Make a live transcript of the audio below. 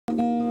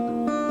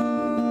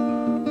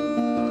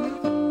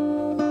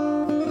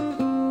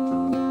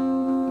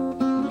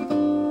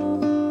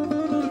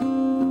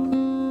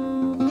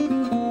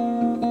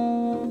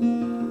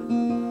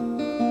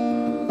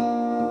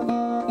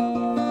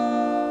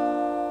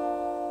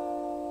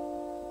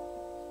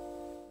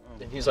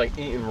And he's like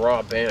eating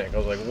raw bannock. I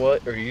was like,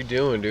 what are you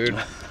doing, dude?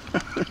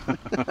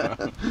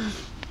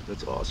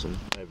 That's awesome.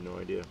 I have no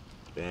idea.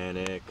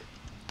 Bannock.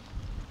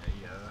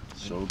 Yeah.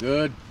 So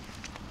good.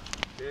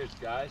 Cheers,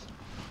 guys.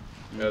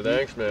 Yeah,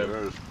 thanks, man.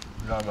 Cheers.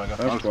 Not like a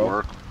Thanks, fuck bro.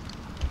 work.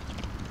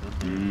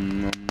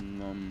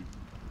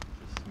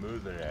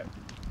 Smoothing it.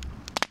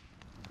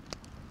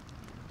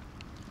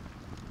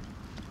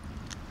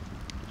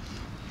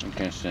 I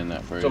can't stand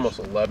that phrase. It's almost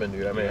 11,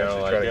 dude. I may You don't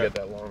actually like try to it? get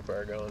that long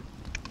fire going.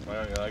 Why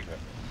don't you like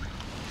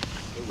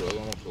it? It will,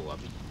 almost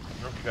 11.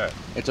 Okay.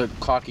 It's a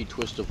cocky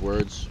twist of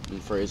words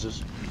and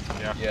phrases.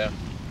 Yeah.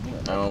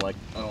 I don't like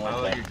I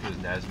like it because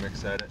Nesmik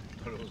said it,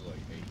 but it was like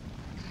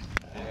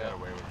 8. He got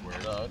away with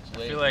words. No, it's I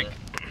late. feel like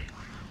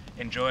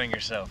enjoying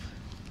yourself.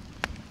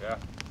 Yeah.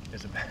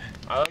 Is a bad.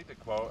 I like the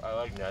quote. I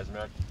like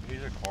Nesmik.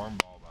 He's a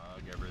cornball, but I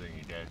like everything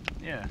he did.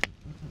 Yeah.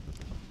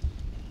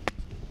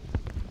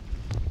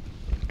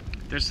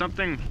 There's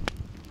something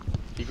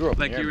He grew up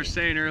like near you were me.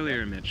 saying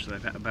earlier, Mitch,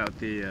 about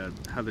the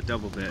how the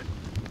double bit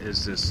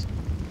is this.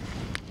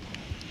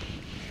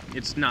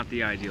 It's not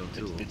the ideal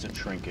tool. It's a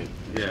trinket.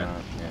 It's Yeah.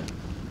 not, yeah.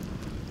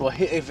 Well,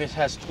 if it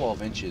has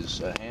 12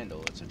 inches a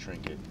handle, it's a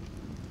trinket.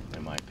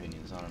 In my opinion,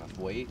 it's not enough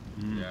weight.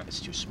 Yeah. It's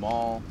too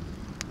small.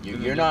 And the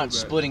You're double not bit.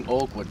 splitting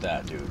oak with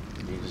that, dude.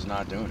 You're just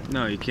not doing it.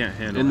 No, you can't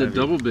handle. In the heavy.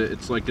 double bit,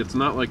 it's like it's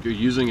not like you're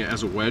using it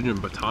as a wedge and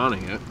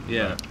batoning it.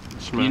 Yeah.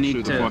 Smash need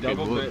through the to- fucking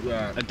Double wood. bit,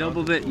 yeah. A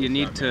double bit, you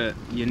need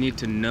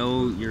to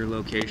know your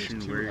location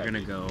where you're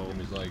gonna go. It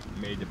was like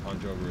made to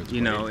punch over its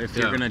You know, weight. if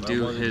you're Yeah. gonna That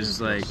do wasn't his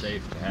gonna feel like,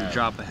 safe to you have.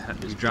 drop It's a pine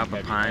heavy or a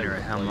with the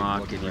blade hemlock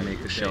looking and you right make at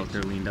the your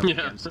shelter face. leaned up Yeah.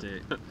 against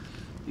it.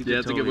 You Yeah,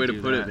 it's a good way to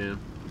put it, man. man.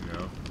 You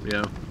know,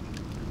 Yeah.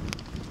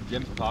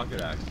 Jim's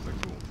pocket axe is a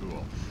cool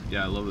tool.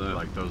 Yeah, I love that.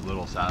 Like those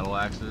little saddle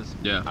axes.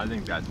 Yeah. I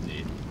think that's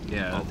neat.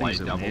 Yeah, A that light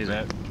thing's double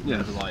amazing. bit. Yeah.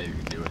 There's a lot you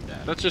can do with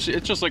that. That's just,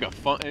 it's just like a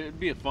fun, it'd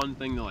be a fun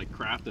thing to like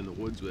craft in the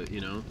woods with,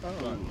 you know?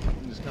 But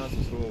this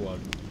constant tool one,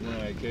 when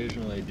I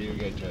occasionally do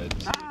get to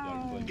see a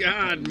duckling.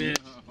 God, man.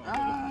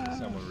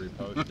 Someone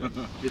repost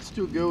it. It's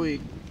too gooey.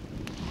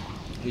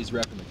 He's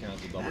repping the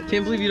council double. I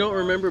can't believe you don't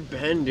remember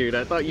Ben, dude.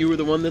 I thought you were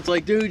the one that's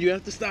like, dude, you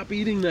have to stop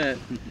eating that.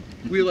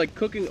 We were like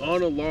cooking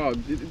on a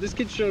log. This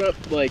kid showed up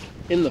like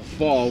in the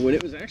fall when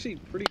it was actually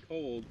pretty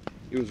cold.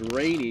 It was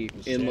rainy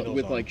and sandals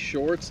with on. like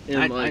shorts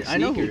and like I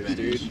know who sneakers,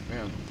 Ben is. dude.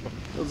 Yeah.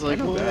 I was like,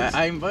 I know what? Ben.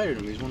 I invited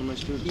him. He's one of my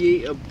students. He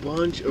ate a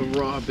bunch of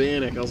raw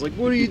bannock. I was like,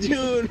 what are you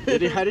doing?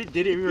 Did he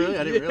really?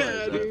 I didn't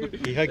realize that.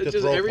 dude. He hiked It's to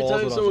just throw every balls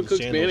time with someone us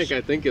cooks in bannock,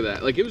 sandals. I think of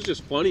that. Like it was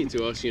just funny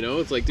to us, you know.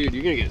 It's like, dude,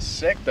 you're gonna get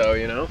sick though,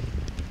 you know.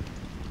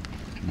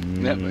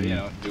 Yeah, but you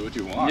know, do what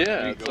you want.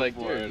 Yeah, You it's go like,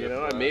 for dude, it you if,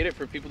 know, I made it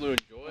for people to enjoy.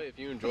 If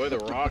you enjoy the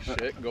raw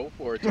shit, go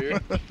for it,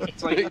 dude.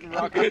 It's like eating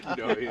raw cookie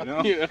dough, you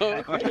know? You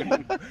know?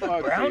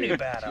 Fuck, Brownie dude.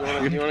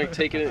 batter. You want to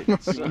take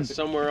it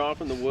somewhere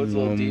off in the woods a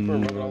little deeper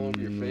and rub it all over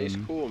your face?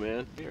 Cool,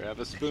 man. Here, have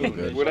a spoon.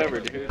 Good. Whatever,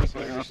 dude. It's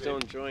like you're still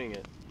enjoying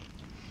it.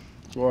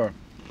 Sure.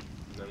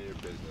 None of your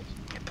business.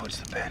 It puts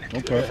the bannock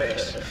Okay. in your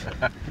face.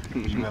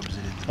 He rubs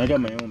it in. I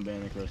got my own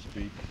bannock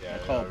recipe. Yeah,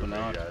 I call it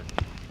everybody bannock. does.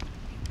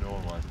 No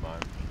one wants mine.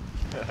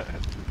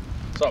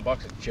 Saw a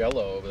box of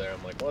Jello over there.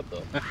 I'm like, what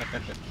the?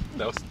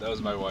 That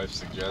was my wife's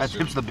That's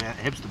suggestion.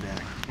 hipster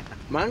bannock.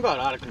 Mine got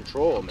out of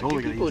control, man. Totally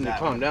You gonna people use need to that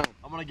calm one. down.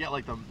 I'm gonna get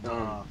like the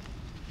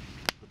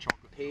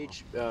chocolate.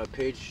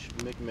 Paige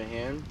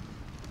McMahon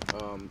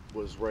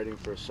was writing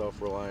for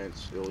Self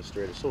Reliance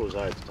Illustrated. So was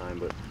I at the time,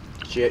 but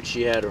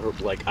she had her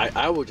like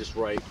I would just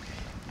write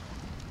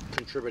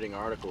contributing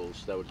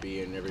articles that would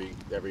be in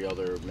every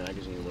other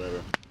magazine or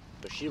whatever.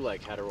 But she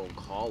like had her own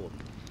column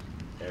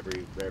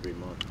every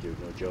month, dude.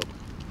 No joke.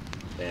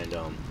 And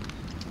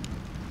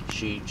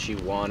she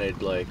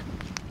wanted like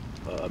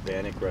a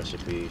bannock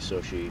recipe,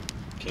 so she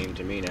came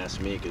to me and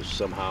asked me because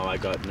somehow I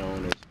got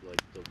known as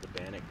like the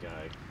bannock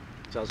guy.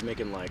 So I was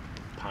making like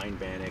pine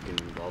bannock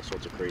and all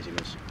sorts of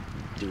craziness,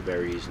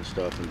 dewberries and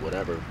stuff and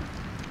whatever.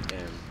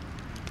 And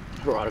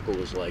her article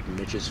was like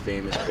Mitch's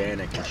famous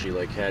bannock, and she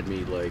like had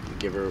me like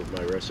give her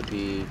my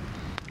recipe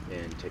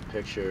and take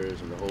pictures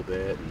and the whole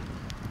bit, and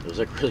it was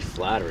like really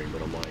flattering.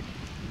 But I'm like,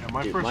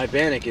 Yeah, dude, my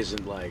bannock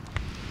isn't like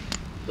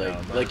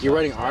you're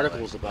writing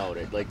articles about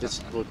it. Like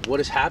this, look, what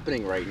is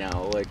happening right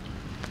now? Like,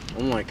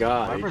 oh my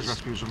God! My it first just-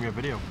 recipe was from your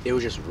video. It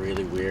was just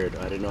really weird.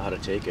 I didn't know how to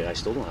take it. I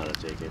still don't know how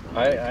to take it.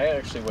 I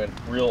actually went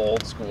real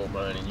old school with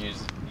mine and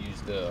used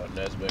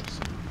Nesmik's.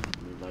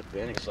 My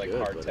bannock's It's like good,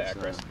 but hardtack it's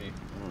not- recipe.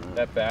 I don't know.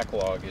 That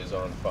backlog is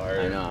on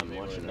fire. I know, I'm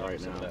Maybe watching we'll it right knock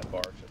some of now. that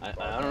bark-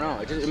 I don't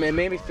know. It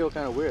made me feel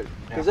kind of weird.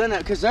 Cause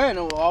then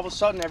all of a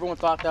sudden everyone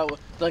thought that was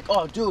like,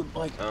 oh dude,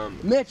 like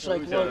Mitch,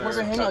 like we're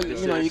gonna hang out.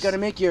 You know, you gotta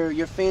make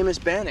your famous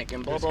bannock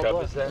and blah Whose blah cup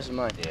blah. is that? This is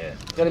mine. Yeah. You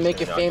gotta make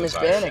your Not famous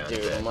divided bannock, down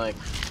dude. to I'm like,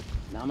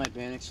 now my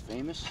bannock's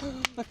famous.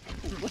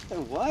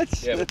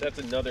 What? Yeah, but that's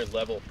another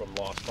level from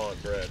Lost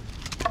Pond bread.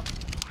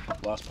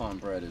 Lost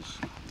Pond bread is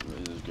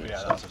good. Yeah,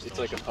 stuff. that's It's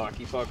like a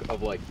hockey puck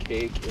of like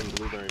cake and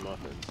blueberry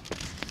muffins.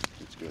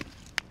 It's good.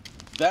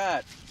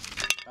 That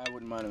I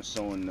wouldn't mind him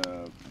sewing.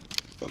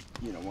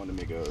 Want to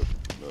make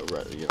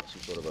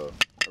some sort of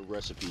a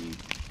recipe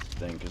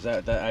thing, because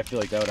that I feel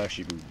like that would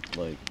actually be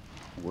like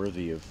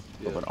worthy of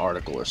an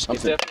article or It's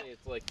something. definitely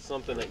like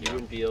something that you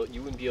wouldn't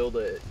be able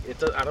to.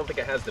 I don't think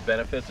it has the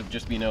benefits of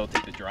just being able to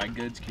take the dry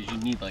goods because you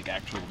need like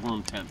actual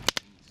room temp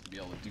things to be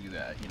able to do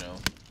that, you know.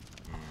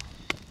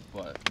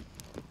 But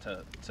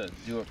to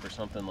do it for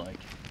something like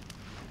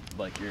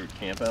your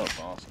Campout, it's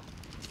awesome.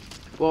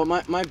 Well,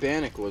 my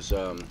bannock was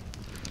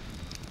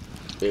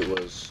it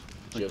was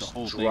Like the just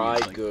whole thing dry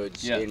is like-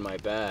 goods yeah. in my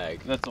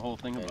bag. That's the whole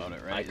thing And about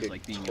it, I right? Is could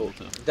like being able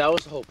to. That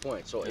was the whole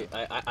point. So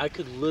Yeah. I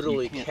could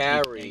literally you can't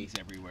carry. take eggs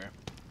everywhere.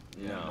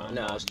 No,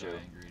 that's true.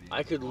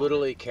 I could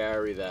literally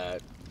carry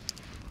that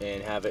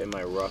and have it in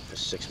my ruck for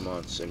 6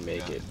 months and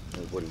make it.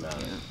 It wouldn't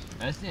matter.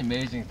 That's the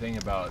amazing thing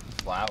about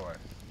flour.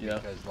 Yeah.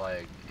 Because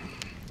like,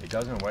 it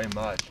doesn't weigh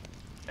much,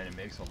 and it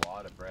makes a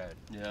lot of bread.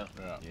 Yeah.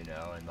 You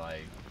know, and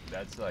like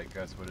that's what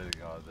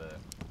it called the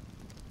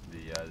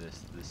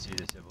seed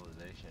of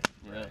civilization.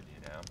 Bread,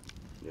 you know.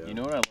 Yeah. You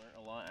know what I learned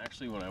a lot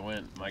actually when I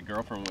went. My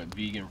girlfriend went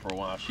vegan for a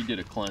while. She did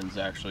a cleanse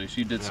actually.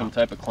 She did some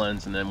type of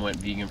cleanse and then went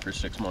vegan for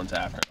 6 months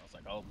after. And I was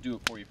like, I'll do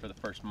it for you for the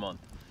first month.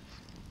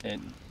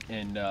 And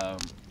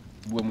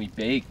when we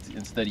baked,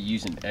 instead of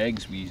using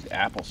eggs, we used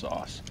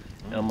applesauce.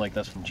 And I'm like,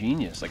 that's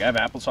genius. Like I have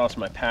applesauce in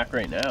my pack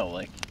right now.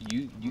 Like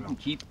you can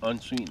keep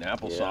unsweetened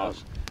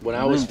applesauce. When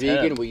I was room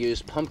vegan, temp. we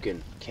used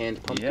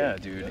canned pumpkin. Yeah,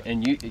 dude.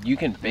 And you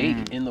can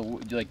bake in the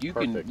like you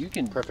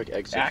can Perfect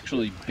egg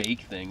actually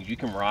bake things. You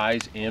can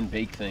rise and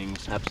bake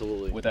things.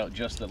 Absolutely. Without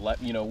just the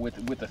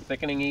with the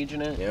thickening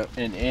agent in it. Yep.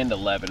 And a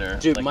leavener.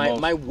 Dude, like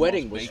my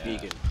wedding most was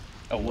baked. vegan.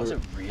 Oh, was it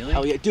really?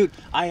 Hell yeah, dude!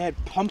 I had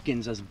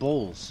pumpkins as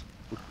bowls.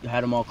 We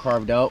had them all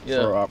carved out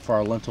for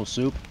our lentil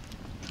soup.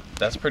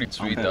 That's pretty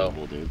sweet though.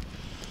 Unbelievable, dude.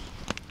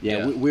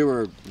 Yeah, we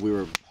were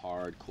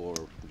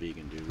hardcore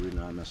vegan, dude. We did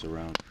not mess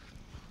around.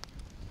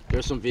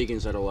 There's some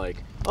vegans that are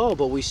like, oh,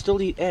 but we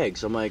still eat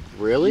eggs. I'm like,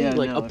 really? Yeah,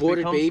 like no, if it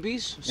aborted comes-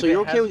 babies? So if it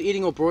you're okay has- with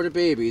eating aborted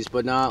babies,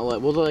 but not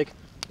like, well, they're like,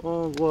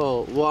 oh,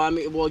 well, I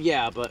mean, well,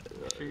 yeah, but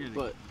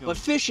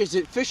fish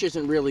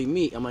isn't really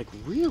meat. I'm like,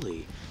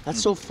 really?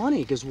 That's so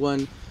funny because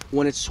when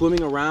it's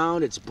swimming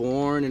around, it's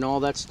born and all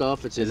that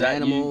stuff. It's an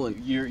animal,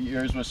 and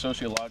yours was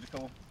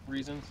sociological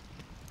reasons?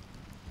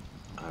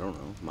 I don't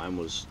know. Mine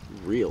was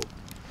real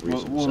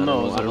reasons. Well, I no.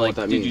 don't know Like, what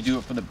that did means. you do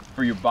it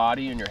for your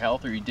body and your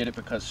health, or you did it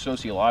because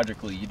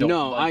sociologically you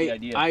don't like the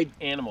idea of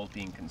animals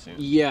being consumed?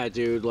 Yeah,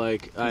 dude.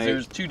 Like,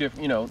 there's two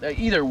different. You know,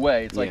 either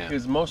way, it's like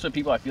because most of the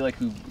people I feel like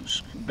who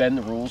bend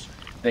the rules,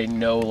 they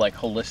know like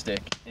holistic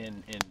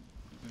and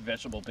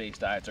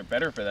vegetable-based diets are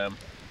better for them,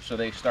 so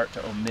they start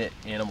to omit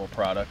animal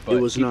product. But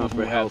it was people not who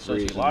for have health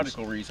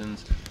sociological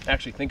reasons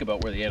actually think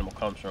about where the animal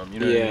comes from. You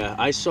know? Yeah, what I mean?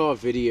 I saw a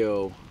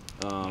video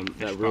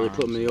that really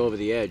put me over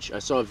the edge. I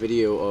saw a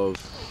video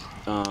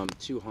of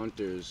 2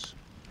 hunters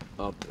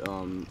up,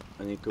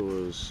 I think it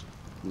was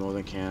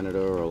northern Canada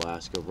or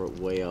Alaska,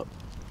 way up,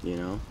 you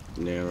know,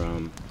 near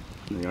in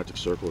the Arctic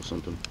Circle or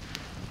something,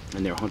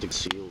 and they were hunting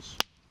seals.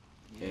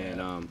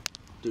 And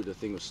dude, the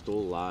thing was still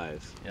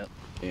alive. Yep.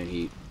 And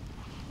he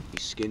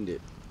skinned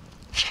it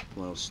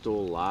when it was still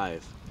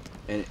alive,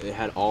 and it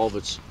had all of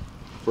its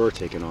fur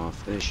taken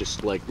off, and it's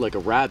just like a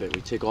rabbit.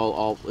 We take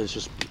all it's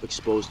just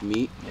exposed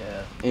meat.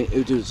 Yeah. And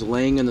it was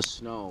laying in the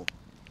snow,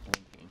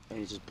 Blinking. and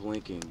he's just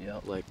blinking.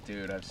 Yep. Like,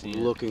 dude, I've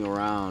seen looking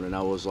around, and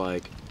I was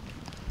like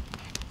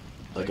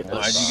Like, a why'd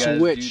you guys do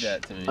switch.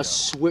 that to me? A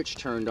switch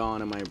turned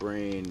on in my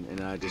brain,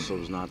 and I just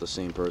was not the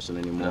same person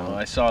anymore. No,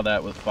 I saw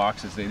that with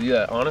foxes. They do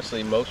that.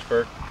 Honestly, most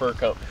fur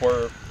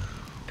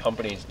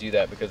companies do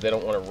that because they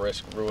don't want to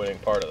risk ruining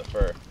part of the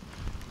fur,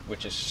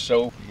 which is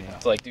so. Yeah.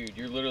 It's like, dude,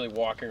 you're literally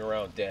walking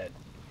around dead.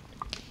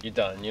 You're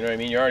done. You know what I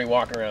mean? You're already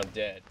walking around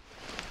dead.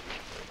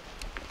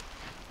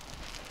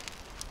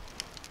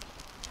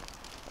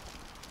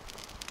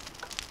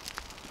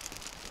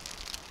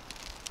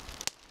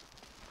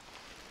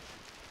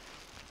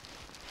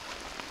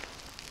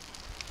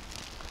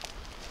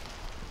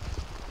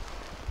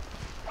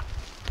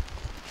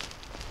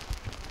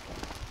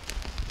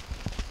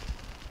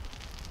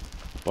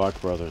 Bark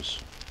Brothers.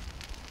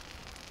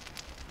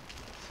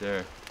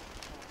 Sir.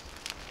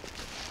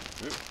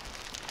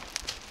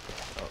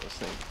 Oh, this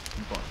thing.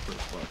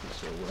 First bark is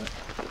so wet.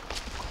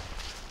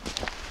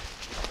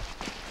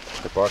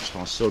 The bark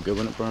smells so good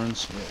when it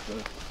burns. Yeah,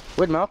 good.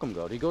 Where'd Malcolm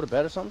go? Did he go to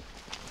bed or something?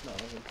 No, I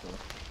don't think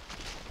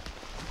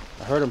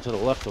so. I heard him to the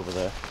left over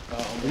there.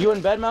 Oh, Are you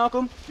in bed,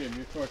 Malcolm? Jim,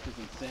 your torch is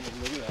insane.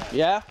 Look at that.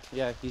 Yeah?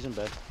 Yeah, he's in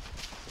bed.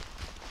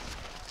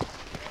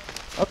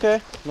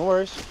 Okay, no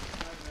worries.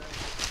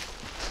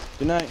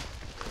 Good night.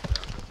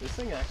 This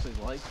thing actually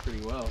lights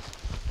pretty well.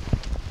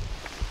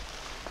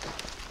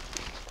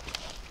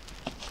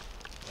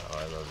 Oh,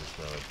 I love the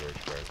smell of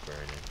birch bark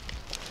burning.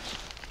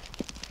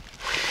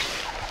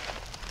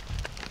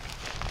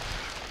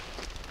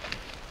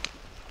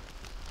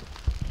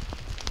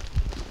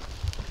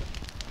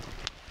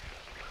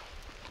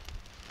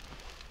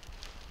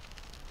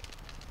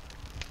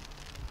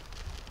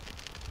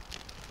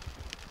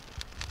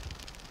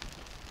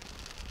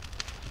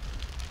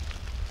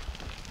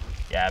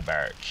 Yeah,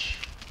 birch.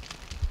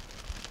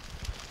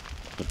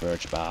 The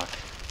birch bark.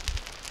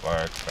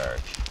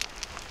 Birch.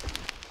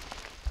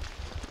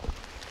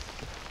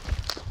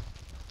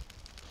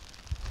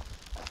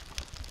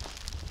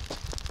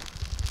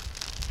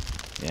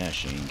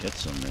 Shane. Get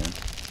some, man.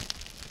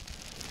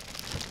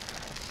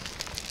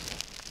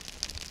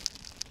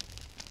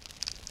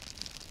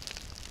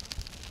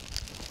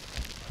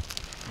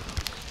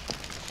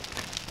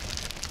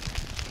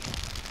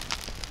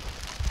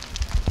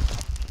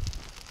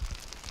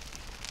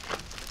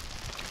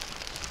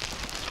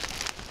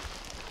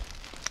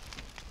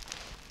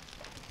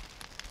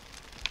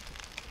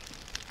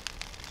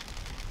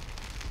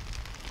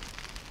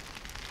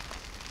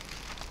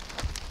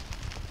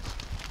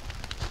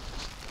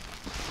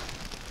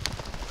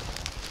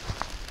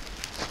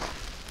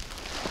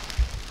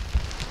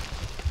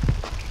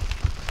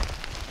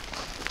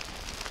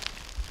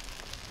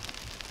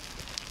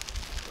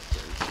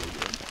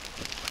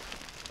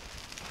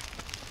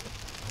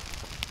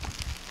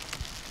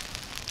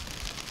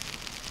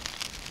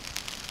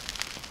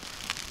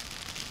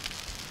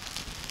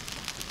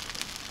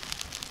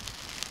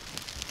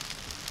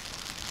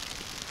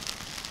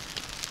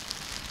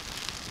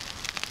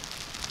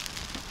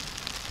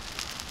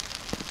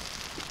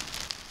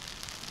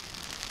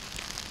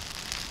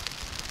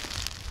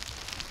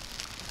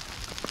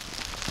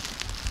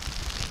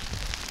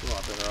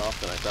 Lopping her off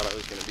than I thought I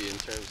was going to be in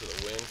terms of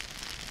the wing.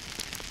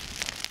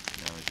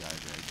 No, it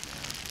died right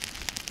down.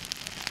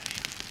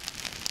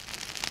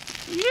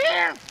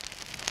 Yeah!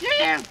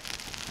 Yeah!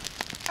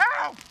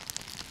 Ow!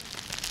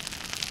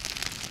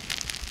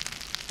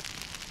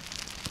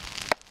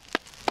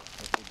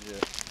 That's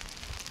legit.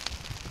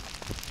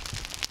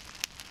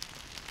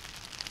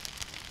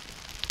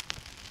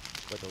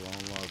 It's like a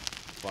long log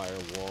fire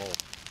wall.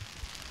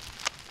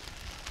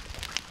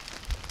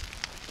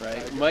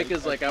 Right? Mike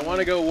is like, I want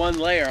to go one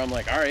layer. I'm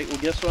like, all right, well,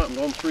 guess what? I'm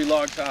going 3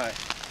 logs high.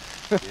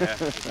 Yeah.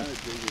 It's kind of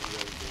big,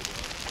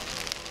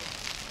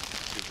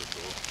 super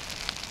cool.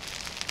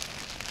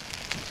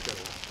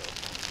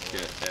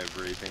 Get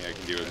everything I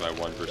can do with my 1%.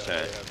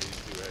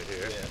 Right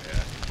here.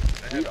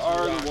 Yeah. We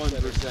are the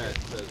 1%,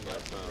 says my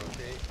phone.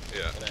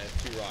 Yeah. And I have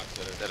 2 rocks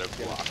that are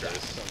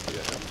blockers.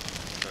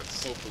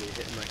 That's Hopefully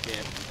hitting my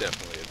camp.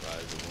 definitely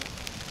advisable.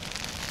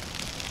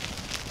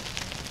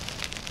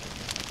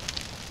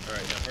 All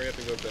right, now hurry up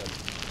and go to bed.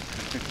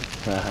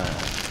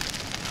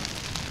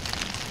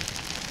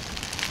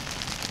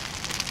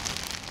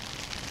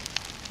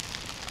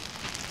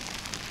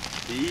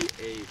 Be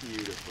a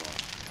beautiful.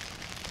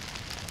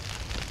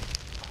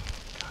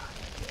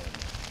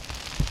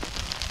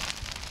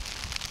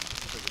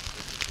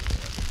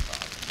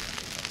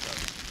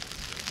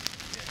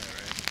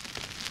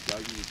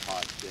 Duggy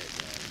hot shit,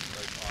 man.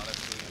 Like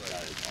honestly,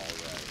 That is all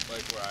right.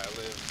 like where I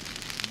live,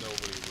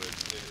 nobody would.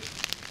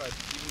 If I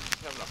even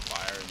just having a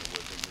fire in the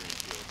woods in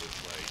Greenfield is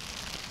like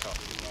tough.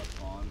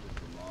 Pond in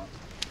Vermont.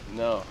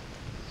 No.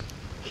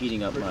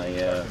 Heating up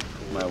my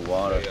my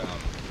water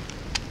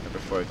They,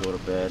 before I go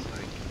to bed.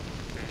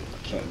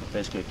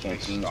 Basically a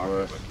canteen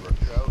worth.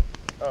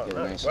 Oh, Get it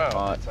nice. nice and Wow.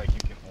 hot. It's like you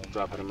can only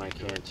Drop it in my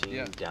canteen,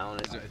 Yeah. down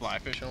it. Is it fly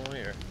fish only,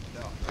 or?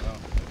 No.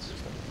 It's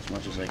just As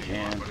much as I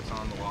can. but it's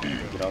on the long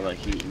Get all that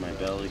heat in my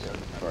belly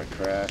before I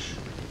crash.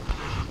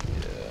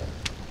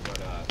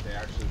 But they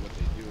actually, what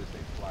they do is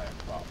they fly a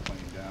prop plane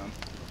down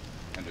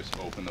and just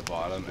open the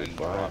bottom and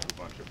drop a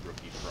bunch of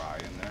rookie fry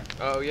in there.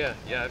 Oh, yeah.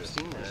 Yeah, I've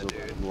seen It's that,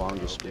 the dude.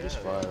 longest, biggest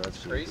fire I've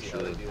seen. Crazy for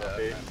how they sure. do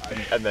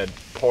that. And then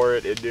pour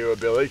it into a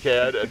billy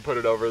can and put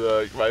it over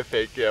my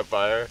fake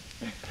campfire.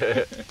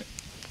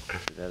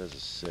 That is a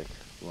sick,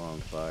 long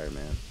fire,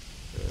 man.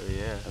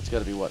 Yeah. That's got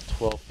to be, what,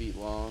 12 feet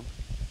long?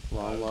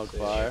 Long log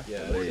fire?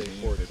 Yeah, I'd I'd say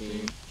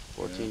 14.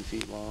 14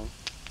 feet long?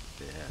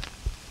 Yeah.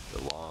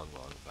 The long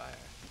fire.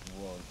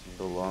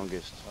 The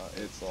longest.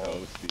 It's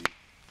Toasty.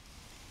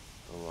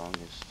 The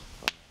longest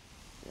fire.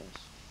 Yes.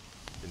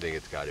 I think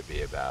it's got to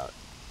be about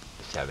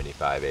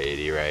 75,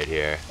 80 right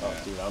here. Oh,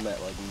 dude, I'm at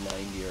like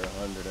 90 or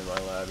 100 in my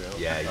lab.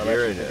 Yeah, I'm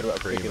you're actually in thinking a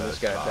about kicking primo this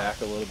guy spot.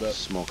 back a little bit.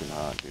 Smoking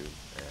hot, dude.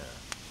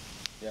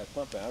 Yeah, it's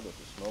not bad with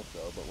the smoke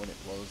though, but when it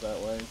blows that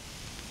way,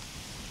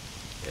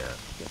 Yeah.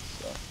 good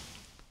stuff.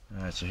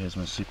 Alright, so here's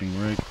my sleeping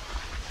rig.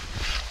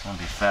 I'm gonna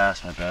be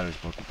fast, my battery's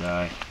about to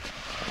die.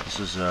 This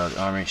is the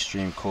Army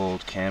Extreme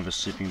Cold canvas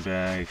sleeping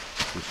bag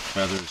with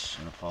feathers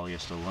and a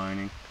polyester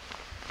lining.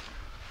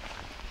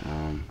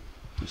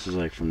 This is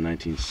like from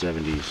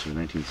 1970s or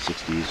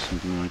 1960s,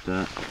 something like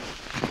that.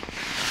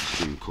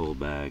 Extreme Cold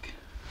bag.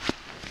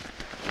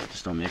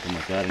 Just don't make them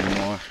like that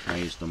anymore. I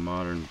use the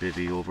modern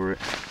bivvy over it.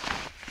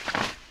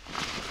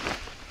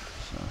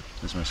 So,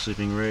 this is my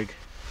sleeping rig.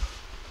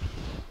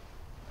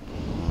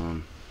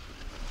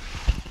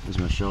 This is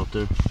my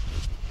shelter.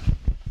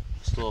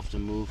 Still have to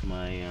move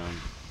my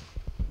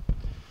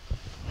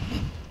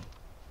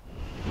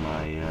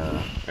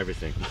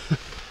everything,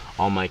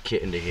 all my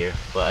kit into here.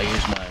 But I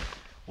use my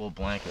wool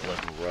blanket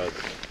like a rug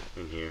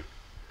in here.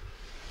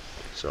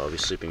 So I'll be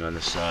sleeping on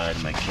this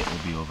side. My kit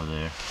will be over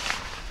there.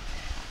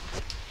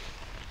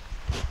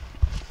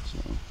 So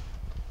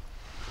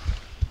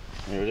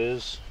there it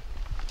is.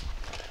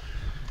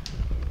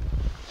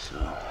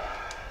 So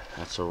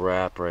that's a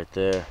wrap right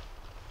there.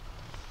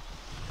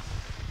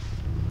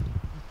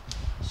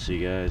 See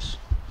you guys.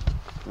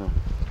 Oh,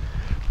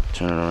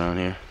 turn it around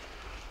here.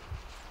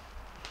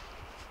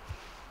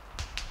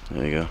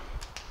 There you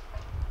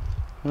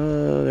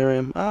go. There I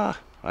am.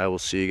 I will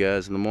see you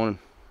guys in the morning.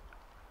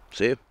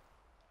 See you.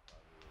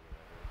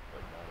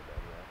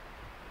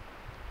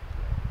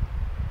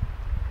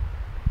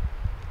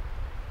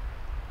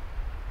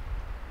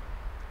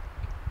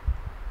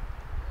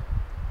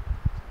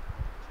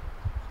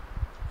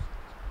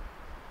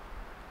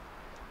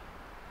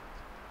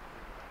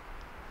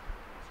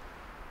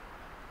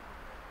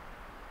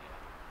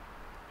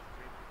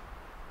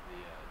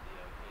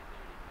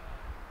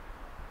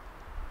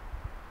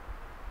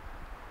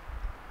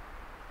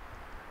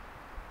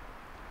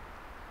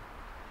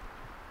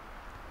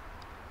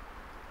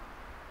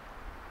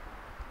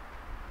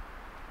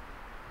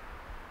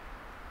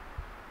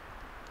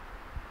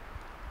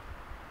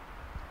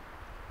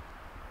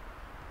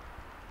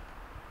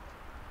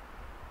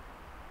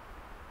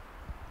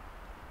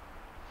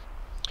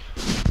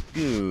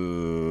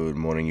 Good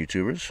morning,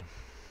 YouTubers.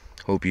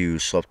 Hope you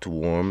slept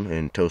warm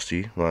and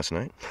toasty last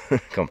night.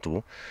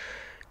 Comfortable.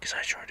 Because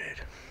I sure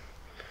did.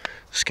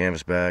 This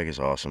canvas bag is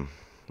awesome.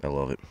 I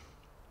love it.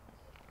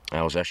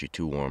 I was actually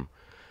too warm.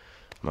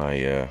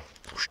 My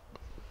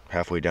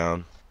halfway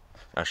down,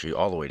 actually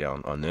all the way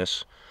down on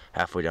this,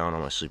 halfway down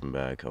on my sleeping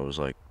bag, I was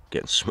like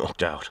getting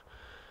smoked out.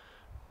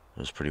 It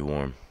was pretty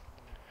warm.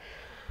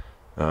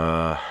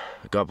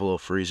 It got below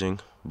freezing,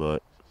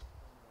 but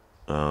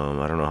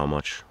I don't know how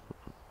much.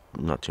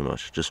 Not too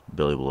much, just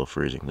barely below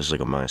freezing. This is like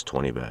a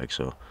 -20 bag,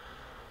 so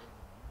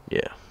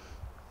yeah.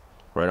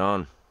 Right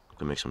on.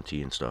 Gonna make some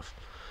tea and stuff.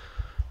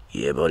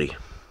 Yeah, buddy.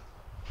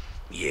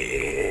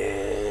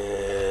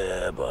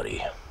 Yeah,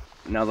 buddy.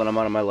 Now that I'm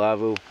out of my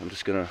lavabo, I'm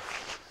just gonna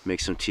make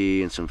some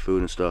tea and some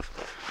food and stuff.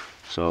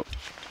 So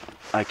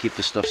I keep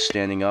this stuff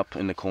standing up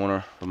in the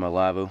corner of my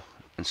lavabo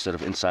instead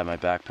of inside my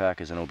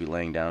backpack, as then it'll be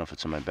laying down if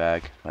it's in my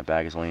bag. My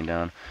bag is laying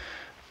down.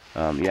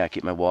 Yeah, I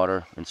keep my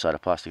water inside a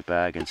plastic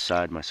bag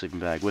inside my sleeping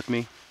bag with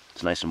me.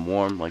 It's nice and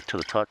warm, like to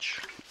the touch,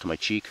 to my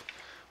cheek.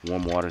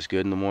 Warm water is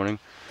good in the morning.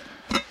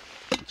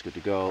 It's good to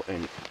go.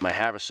 And my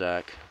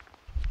haversack,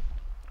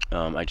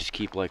 I just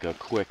keep like a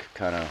quick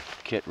kind of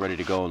kit ready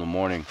to go in the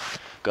morning.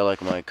 Got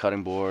like my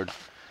cutting board,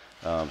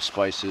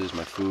 spices,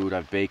 my food. I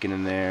have bacon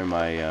in there,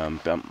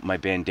 my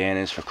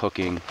bandanas for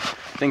cooking,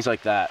 things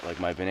like that. Like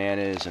my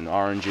bananas and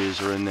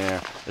oranges are in there.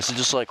 This is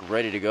just like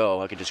ready to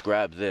go. I could just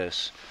grab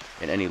this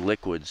and any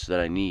liquids that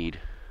I need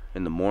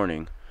in the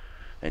morning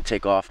and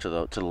take off to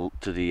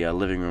the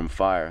living room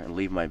fire and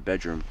leave my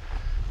bedroom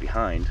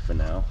behind for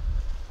now,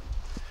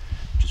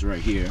 which is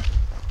right here,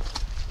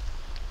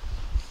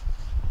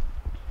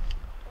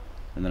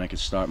 and then I can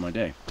start my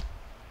day.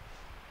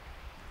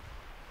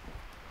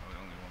 Well, the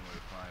only one way to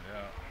find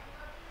out.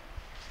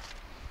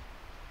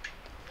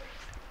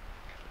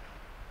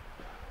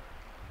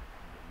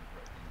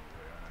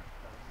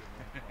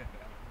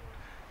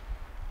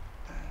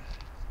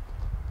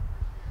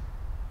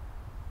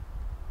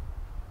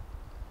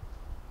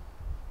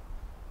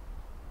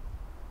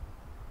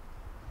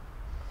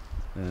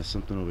 There's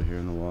something over here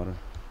in the water.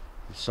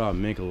 I saw a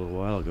mink a little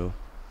while ago.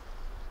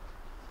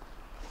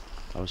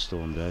 I was still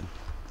in bed.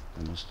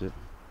 I missed it.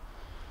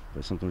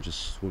 But something was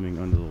just swimming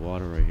under the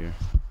water right here.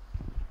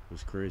 It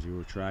was crazy. We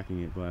were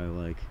tracking it by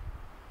like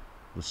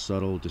the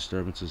subtle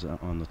disturbances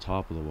on the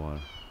top of the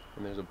water.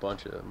 And there's a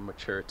bunch of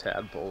mature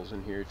tadpoles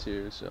in here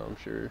too, so I'm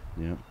sure.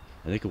 Yeah.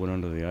 I think it went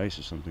under the ice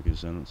or something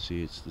because I don't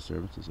see its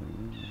disturbances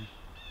anymore.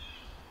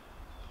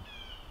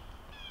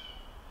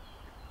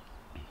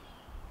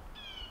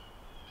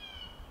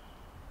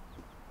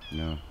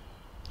 No.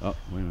 Oh,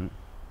 wait a minute.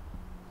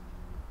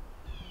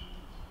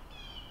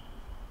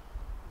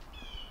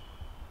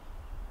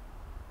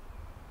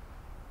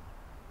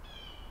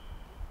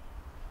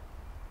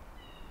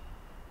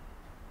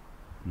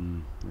 Yeah,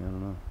 I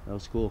don't know. That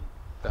was cool.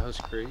 That was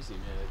crazy,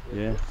 man.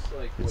 Yeah. Looks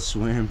like It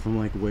swam from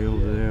like way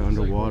over there,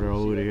 underwater,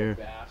 all the way to here.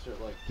 Bass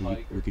or like We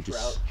pike or could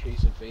just- trout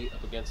chasing bait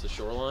up against the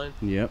shoreline.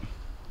 Yep.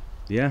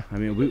 Yeah, I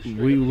mean, It goes straight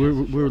we up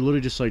against the were shore.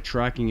 literally just like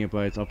tracking it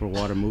by its upper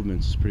water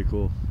movements. It's pretty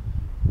cool.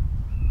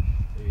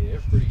 I mean, they're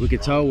pretty We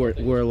could tell strong. where That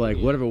thing's like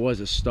pretty- whatever it was,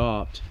 it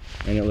stopped,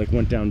 and it like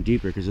went down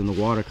deeper because then the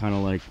water kind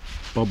of like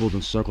bubbled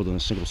and circled in a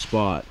single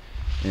spot,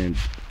 and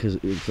because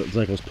it's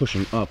like it was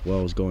pushing up while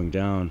it was going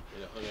down,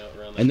 It hung out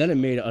around and that then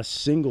it made a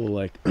single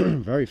like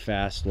very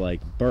fast like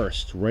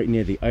burst right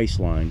near the ice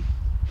line,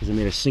 because it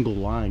made a single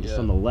line just Yeah.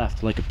 on the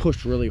left, like it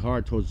pushed really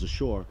hard towards the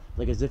shore,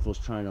 like as if it was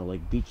trying to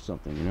like beach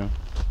something, you know,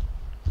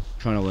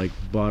 trying to like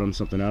bottom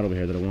something out over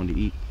here that I wanted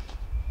to eat.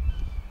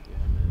 Yeah,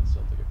 man, it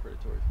sounds like a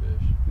predatory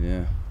fish.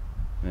 Yeah.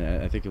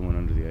 I think it went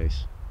under the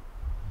ice.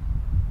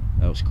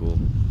 That was cool.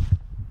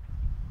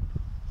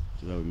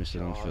 Too bad we missed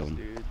it on Jaws, film.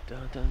 dude.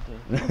 Dun, dun, dun,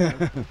 dun, dun.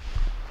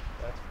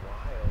 That's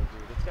wild,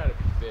 dude. It's gotta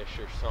be fish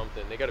or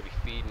something. They gotta be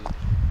feeding.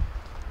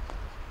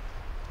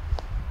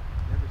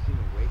 Never seen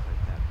a wake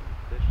like that from a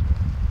fish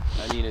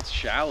though. I mean, it's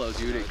shallow,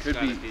 dude. No, It it's could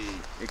gotta be.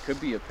 It could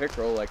be a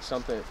pickerel, like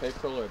something, a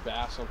pickerel or a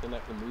bass, something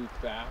that can move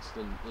fast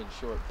and in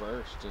short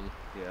bursts, and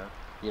Yeah.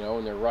 you know,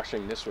 and they're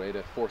rushing this way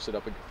to force it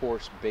up and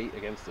force bait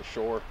against the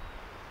shore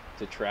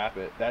to trap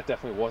it. That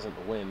definitely wasn't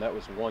the wind. That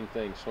was one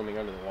thing swimming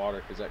under the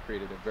water, because that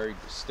created a very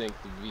distinct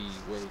V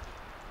wake.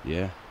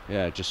 Yeah,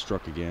 yeah, it just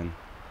struck again.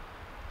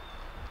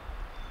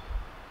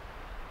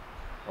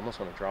 I almost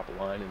want to drop a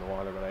line in the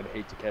water, but I'd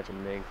hate to catch a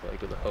mink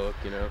like with a hook,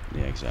 you know?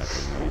 Yeah,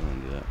 exactly. No, you don't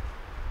want to do that.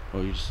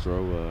 Well, you just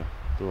throw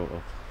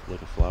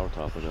like a flower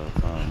top at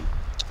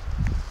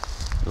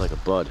like a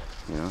bud,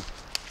 you know?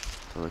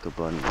 Throw like a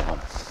bud in the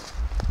water.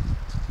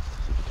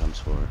 See if it comes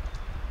for it.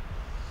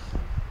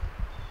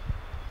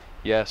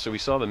 Yeah, so we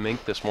saw the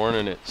mink this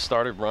morning. It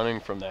started running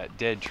from that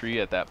dead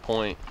tree at that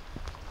point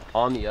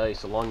on the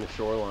ice along the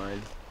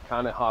shoreline,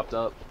 kind of hopped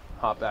up,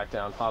 hopped back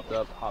down, hopped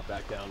up, hopped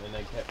back down, and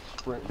then kept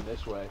sprinting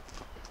this way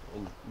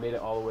and made it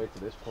all the way to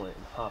this point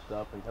and hopped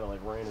up and kind of like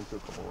ran into a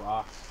couple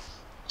rocks,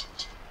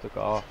 took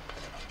off.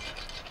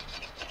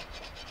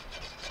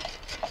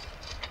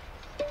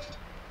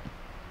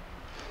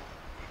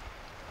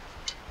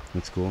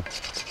 That's cool.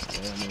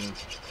 Yeah, man.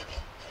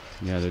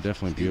 Yeah, they're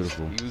definitely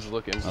beautiful. He was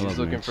looking. I He was love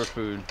looking minks. for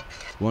food.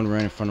 One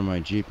ran in front of my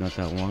Jeep not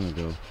that long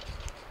ago.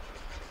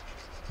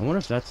 I wonder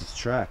if that's its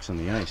tracks on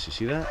the ice. You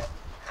see that?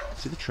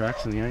 See the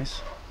tracks on the ice?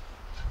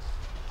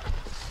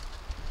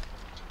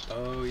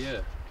 Oh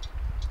yeah.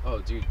 Oh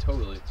dude,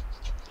 totally. It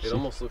See?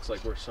 almost looks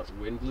like where some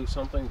wind blew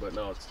something, but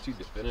no, it's too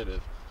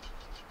definitive.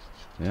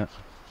 Yeah,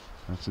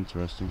 that's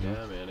interesting. Huh?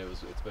 Yeah, man.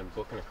 It's been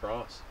booking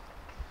across.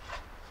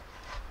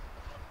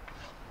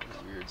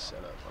 Weird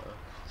setup, huh?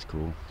 It's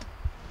cool.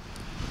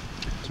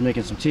 Just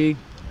making some tea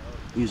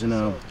using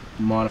a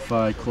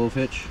modified clove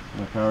hitch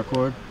and a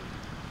paracord,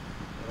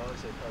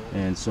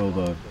 and so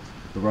the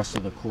rest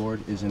of the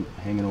cord isn't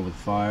hanging over the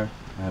fire.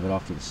 I have it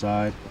off to the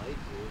side,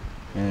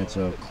 and it's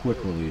a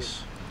quick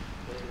release,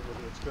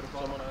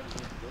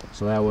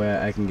 so that way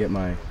I can get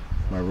my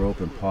rope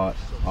and pot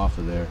off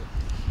of there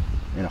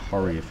in a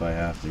hurry if I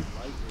have to.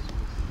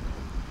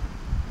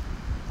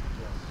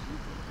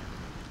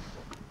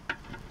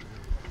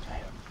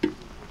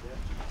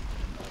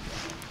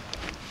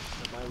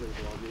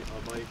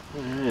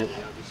 Alright.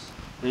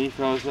 Any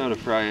fellas know how to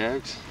fry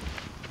eggs?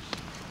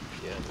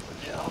 Yeah,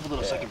 I'll have a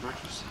little second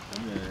breakfast.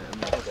 I'm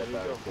gonna step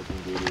out of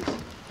cooking duties.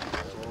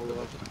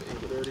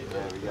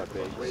 Yeah, we got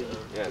bacon.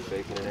 Yeah,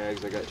 bacon and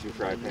eggs. I got 2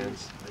 fry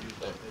pans.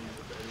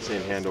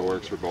 Same handle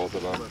works for both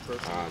of them.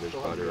 Ah, there's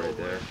butter right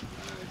there.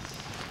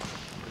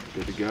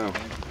 Good to go.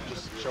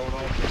 Just showing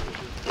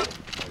off.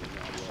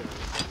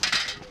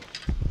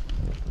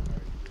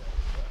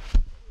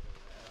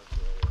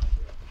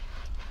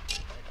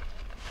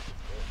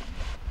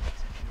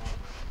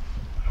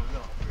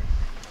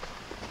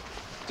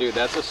 Dude,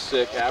 that's a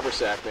sick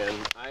haversack, man.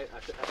 I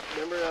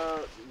remember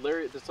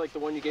Larry. That's like the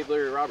one you gave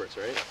Larry Roberts,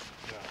 right?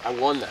 Yeah. I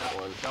won that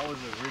one. That was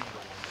the original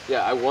one.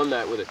 Yeah, I won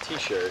that with a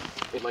T-shirt,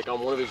 like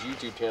on one of his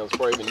YouTube channels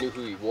before I even knew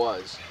who he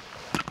was.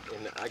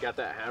 And I got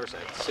that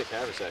haversack, sick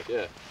haversack,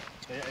 yeah.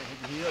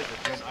 He like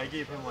I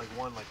gave him like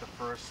one like the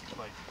first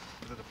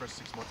within the first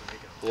 6 months of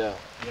making it. Yeah.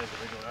 He has the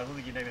original. I don't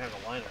think he even has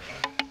a liner.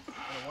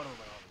 One of them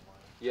might have a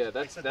liner. Yeah,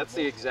 that's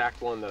the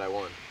exact one that I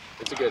won.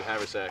 It's a good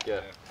haversack,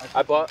 yeah. Yeah.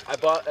 I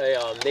bought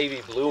a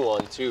navy blue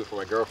one too for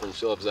my girlfriend.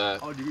 She loves that.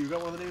 Oh, you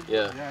got one of the names?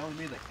 Yeah. Yeah, I only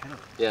made like 10 of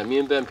them. Yeah, me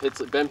and Ben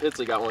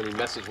Pitsley got one. He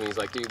messaged me. He's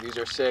like, dude, these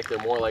are sick. They're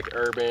more like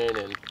urban,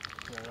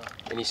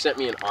 and he sent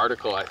me an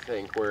article, I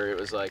think, where it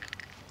was like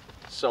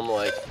some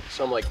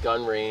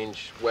gun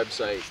range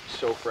website,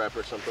 SoFrep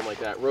or something like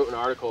that, wrote an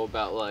article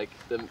about like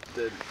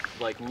the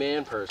like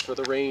man purse for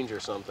the range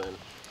or something.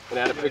 And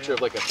I had a picture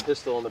of like a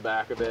pistol in the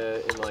back of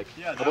it and like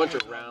a bunch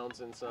of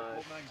rounds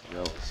inside.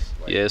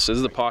 Yeah, so this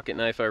is the pocket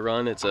knife I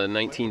run. It's a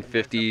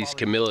 1950s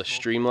Camilla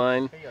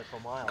Streamline,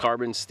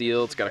 carbon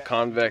steel. It's got a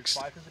convex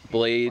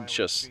blade,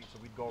 just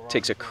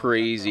takes a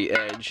crazy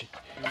edge.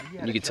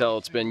 And you can tell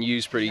it's been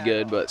used pretty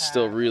good, but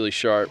still really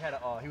sharp.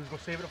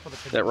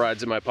 That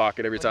rides in my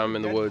pocket every time I'm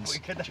in the woods.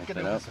 Check that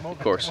out. Of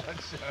course.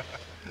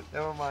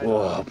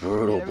 Whoa,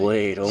 brutal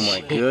blade. Oh my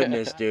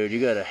goodness, dude.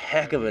 You got a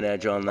heck of an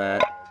edge on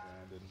that.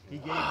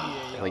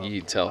 Like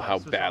you can tell how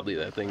badly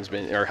that thing's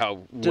been, or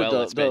how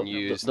well it's been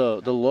used.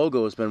 The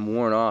logo has been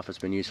worn off. It's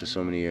been used for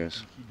so many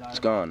years. It's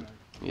gone.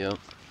 Yep.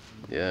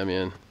 Yeah,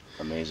 man.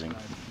 Amazing.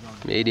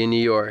 Made in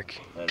New York.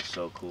 That is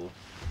so cool.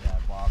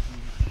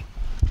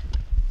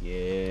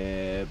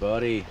 Yeah,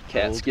 buddy.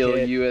 Catskill,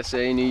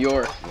 USA, New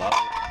York. Love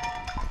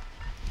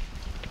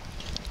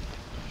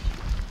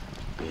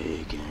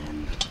it.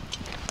 Bacon.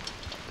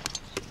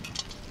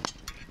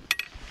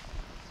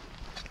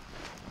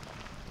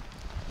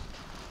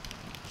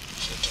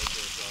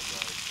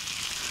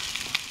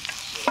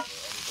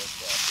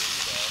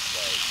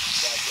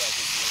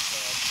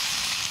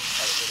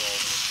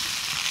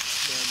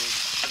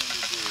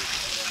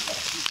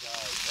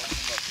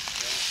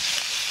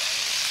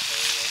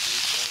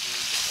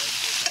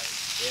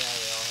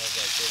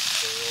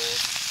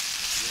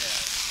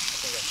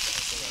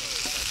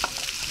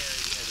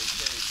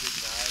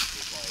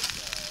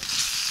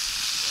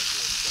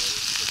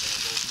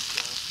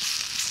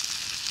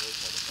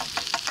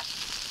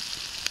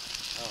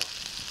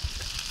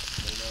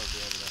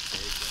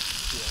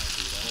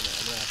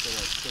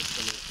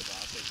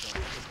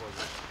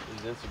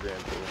 his Instagram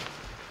too.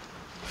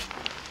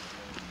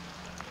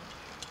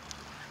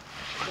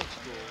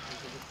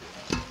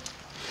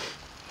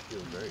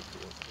 Feels very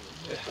cool.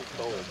 Yeah, it's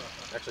cold.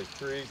 Actually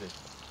freezing.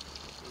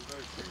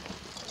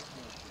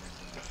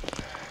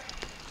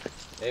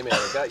 Hey man,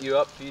 I got you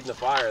up feeding the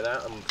fire.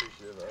 That I'm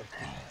appreciative of.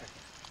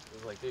 It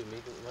was like, dude,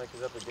 Mike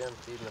is up again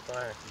feeding the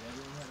fire.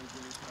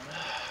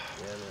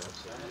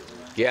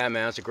 Yeah,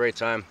 man, it's a great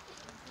time.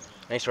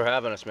 Thanks for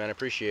having us, man. I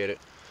appreciate it.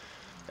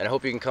 And I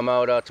hope you can come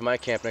out to my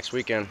camp next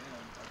weekend.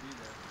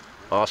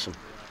 Awesome.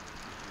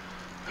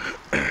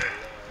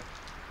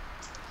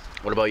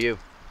 What about you?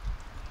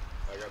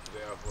 I got the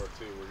day off work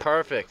too. We're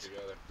Perfect.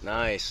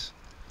 Nice.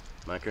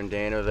 Mike and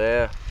Dana are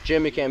there.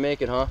 Jim, you can't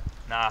make it, huh?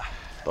 Nah.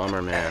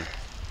 Bummer, man.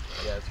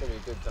 Yeah, it's gonna be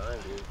a good time,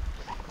 dude. There's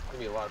gonna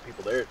be a lot of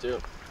people there too.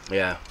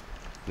 Yeah.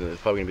 There's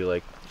probably gonna be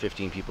like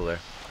 15 people there.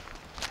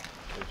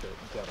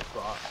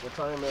 What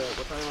time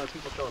are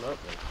people showing up,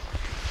 man?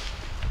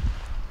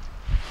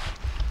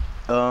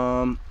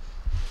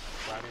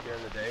 Friday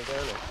during the day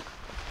then? Or?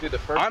 Dude, the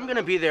first I'm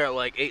gonna be there at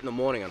like 8 in the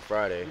morning on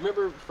Friday. You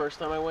remember the first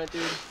time I went,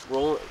 dude?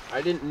 Roland,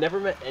 never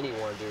met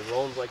anyone, dude.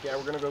 Roland's like, yeah,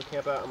 we're gonna go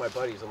camp out with my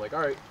buddies. I'm like,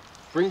 all right.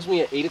 Brings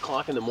me at 8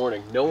 o'clock in the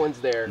morning. No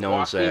one's there. No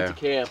one's there. Walks me into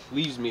camp,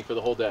 leaves me for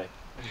the whole day.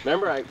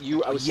 Remember, I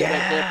was sitting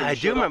at camp. I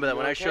do remember that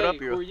when I showed up.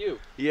 Who are you?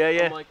 Yeah,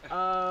 yeah. I'm like,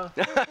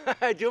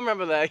 I do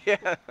remember that.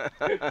 Yeah.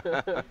 like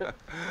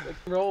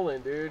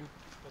Roland, dude.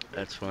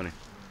 That's funny.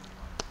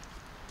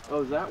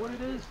 Oh, is that what it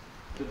is?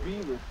 The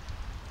beaver. Is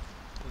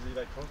he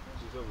like comfortable?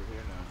 He's over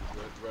here now.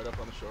 He's right up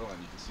on the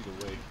shoreline. You can see the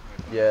wake.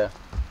 Yeah.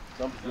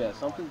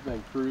 Something's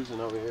been cruising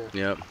over here.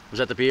 Yep. Was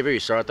that the beaver you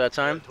saw at that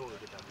time?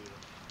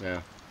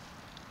 Yeah.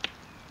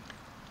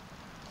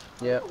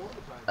 Yeah.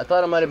 I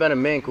thought it might have been a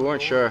mink. We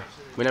weren't sure.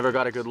 We never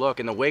got a good look,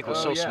 and the wake was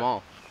so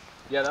small.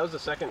 Yeah, that was the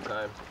second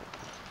time.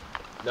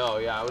 No,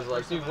 yeah, I was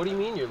like, dude, what do you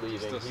mean you're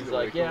leaving? He's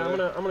like, yeah, I'm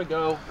gonna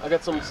go. I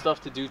got some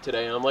stuff to do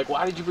today. And I'm like,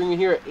 why did you bring me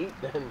here at 8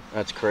 then?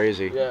 That's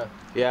crazy. Yeah.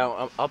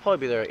 Yeah, I'll probably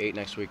be there at 8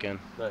 next weekend.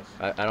 Nice.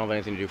 I don't have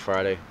anything to do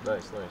Friday.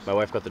 Nice, nice. My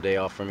wife got the day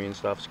off for me and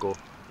stuff. It's cool.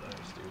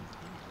 Nice, dude.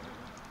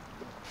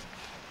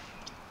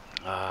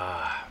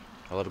 I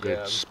love a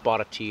good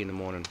spot of tea in the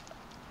morning.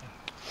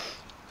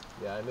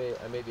 Yeah, I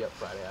may be up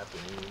Friday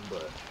afternoon,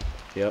 but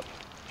Yep.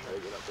 try to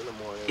get up in the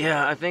morning.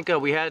 Yeah, I think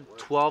we had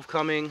 12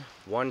 coming.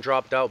 One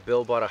dropped out.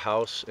 Bill bought a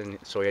house, and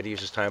so he had to use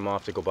his time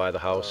off to go buy the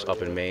house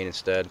up in Maine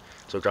instead.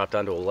 So it dropped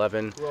down to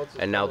 11,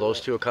 and now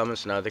those two are coming.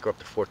 So now I think we're up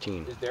to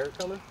 14. Is Derek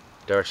coming?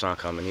 Derek's not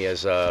coming. He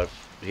has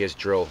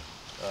drill.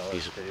 Oh,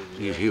 that's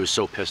crazy. He was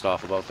so pissed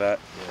off about that.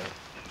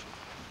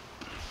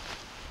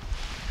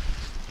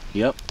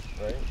 Yeah. Yep.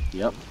 Right?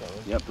 Yep.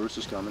 Yep. Bruce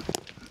is coming.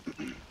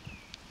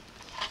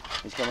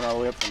 He's coming all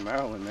the way up from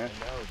Maryland, man.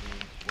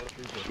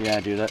 Yeah,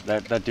 dude,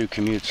 that dude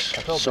commutes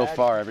so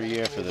far every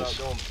year for this.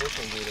 Going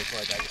fishing, dude. It's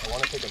like I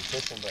want to take him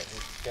fishing, but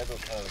his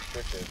schedule's kind of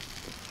restricted.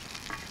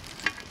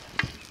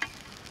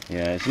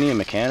 Yeah, isn't he a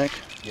mechanic?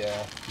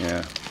 Yeah.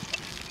 Yeah.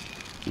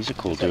 He's a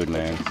cool dude,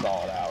 man.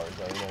 Solid hours,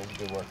 though. You know, he's a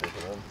good worker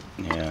for them.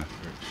 Yeah.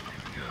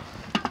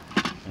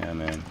 Yeah,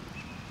 man.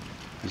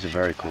 He's a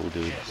very cool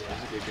dude. He's a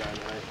good guy,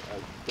 man. I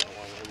got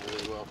along with him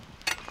really well.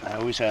 I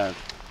always have.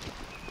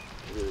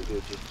 Really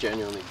good, just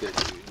genuinely good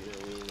dude. You know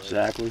what I mean? Like,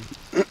 Exactly.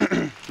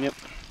 Yep.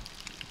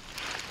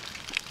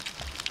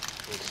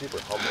 he's super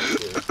humble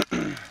too.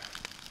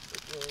 Like,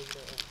 yeah, you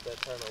know, that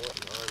time I went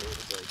in the army, it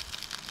was like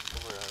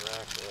over in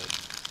Iraq, like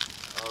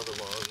all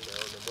along, you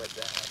know, and then went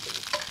back and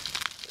like,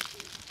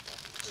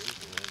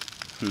 crazy, man.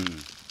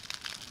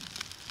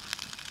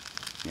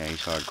 Yeah,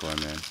 he's hardcore,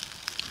 man.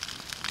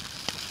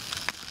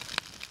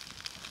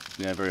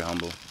 Yeah, very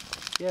humble.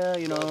 Yeah,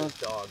 you know. Love his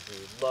dog,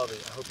 dude. Love it.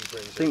 I hope he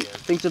brings it again.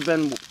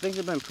 Things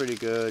have been pretty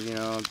good, you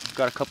know.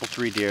 Got a couple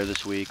 3 deer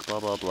this week. Blah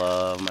blah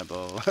blah. My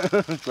bow.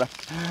 It's like,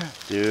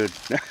 dude.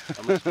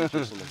 I'm gonna keep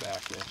this in the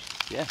back, man.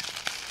 Yeah.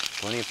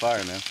 Plenty of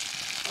fire, man.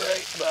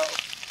 Right. Well.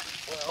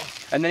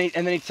 And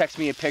then he texts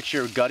me a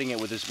picture of gutting it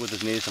with his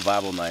native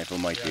survival knife.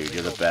 I'm like, dude,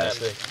 you're the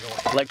best.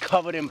 Like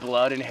covered in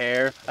blood and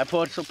hair. I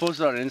posted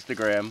on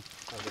Instagram.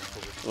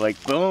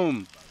 Like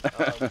boom.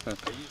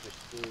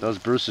 That was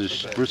Bruce's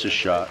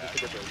shot.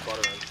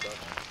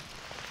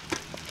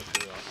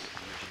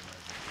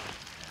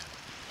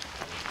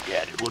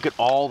 Yeah, dude, look at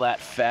all that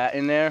fat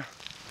in there.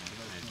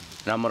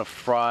 And I'm gonna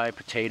fry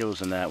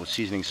potatoes in that with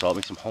seasoning salt.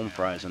 Make some home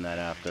fries in that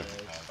after.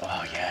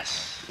 Oh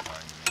yes.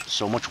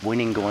 So much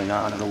winning going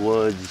on in the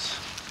woods.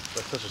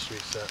 That's such a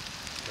sweet set.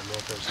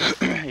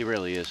 He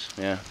really is,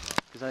 yeah.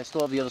 Because I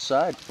still have the other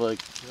side for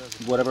like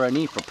whatever I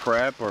need for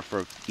prep or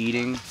for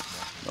eating,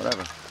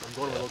 whatever.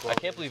 I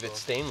can't believe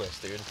it's stainless,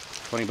 dude.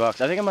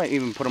 $20. I think I might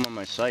even put them on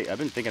my site. I've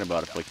been thinking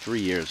about it for like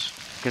 3 years.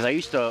 Because I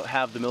used to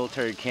have the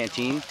military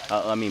canteen,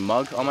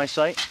 mug on my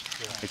site.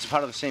 It's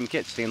part of the same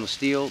kit, stainless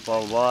steel, blah,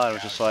 blah, blah. I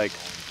was just like,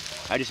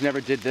 I just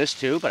never did this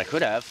too, but I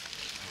could have.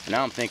 And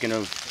now I'm thinking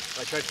of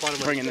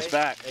bringing this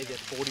back. They get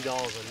 $40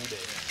 on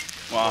eBay.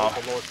 Wow.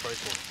 That's the lowest price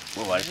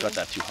one. Whoa, I just got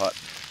that too hot.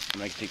 I'm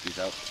gonna take these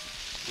out.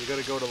 You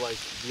gotta go to like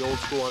the old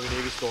school Army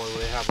Navy store where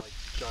they have like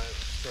giant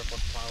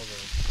surplus piles of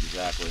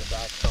Exactly. the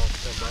back, so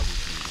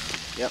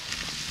Yep.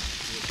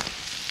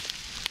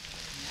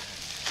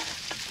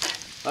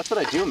 That's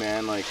what I do,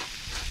 man. Like,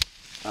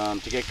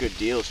 to get good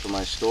deals for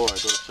my store, I go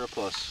to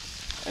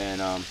Surplus. And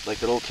like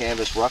that old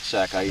canvas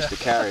rucksack I used to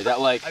carry. That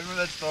like I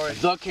remember that story.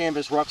 the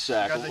canvas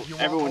rucksack. The guy's like, "You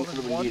want Everyone all this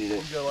really once?" needed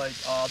it. You're like,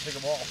 I'll take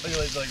them all.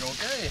 He's like,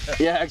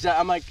 okay. Yeah, exactly.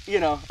 I'm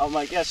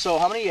like, yeah. So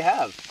how many do you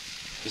have?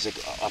 He's like,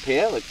 up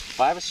here, like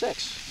 5 or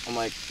 6. I'm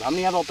like, how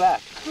many have out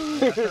back?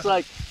 He's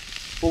like,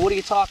 well, what are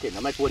you talking?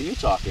 I'm like, what are you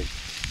talking?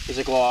 He's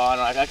like, well, I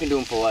don't know, I can do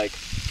them for like,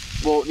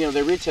 well,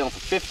 they're retailing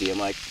for 50. I'm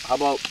like, how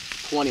about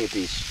 20 a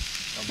piece?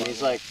 And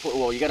he's like,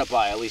 well, you got to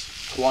buy at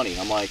least 20.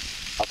 I'm like,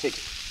 I'll take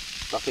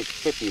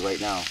 50 right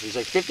now. He's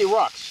like, 50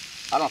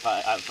 rucks. I don't know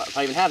if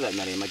I even have that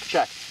many. I'm like,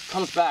 check.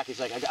 Comes back. He's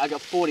like, I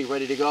got 40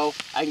 ready to go.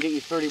 I can get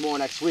you 30 more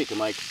next week. I'm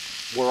like,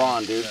 we're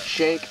on, dude.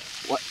 Shake.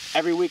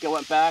 Every week I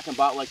went back and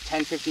bought like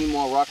 10, 15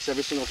 more rucks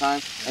every single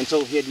time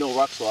until he had no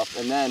rucks left.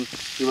 And then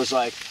he was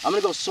like, I'm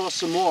going to go source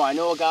some more. I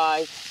know a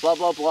guy, blah,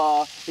 blah,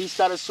 blah. He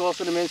started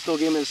sourcing them in, still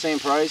gave me the same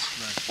price.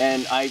 Nice.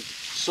 And I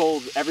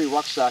sold every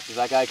rucksack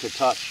that guy could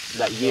touch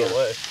that year.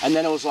 No, and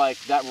then it was like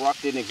that ruck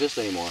didn't exist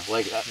anymore.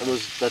 Like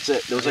that's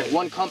it. There was like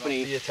one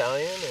company. The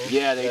Italian?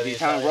 Yeah, the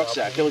Italian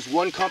rucksack. There was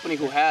one company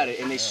who had it,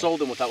 and they sold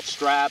them without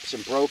straps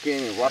and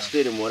broken and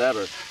rusted and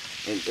whatever.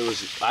 And it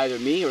was either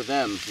me or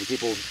them, and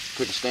people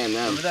couldn't stand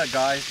them. Remember that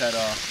guy that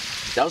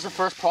That was the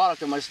first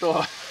product in my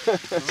store.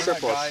 Remember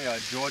that guy,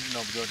 George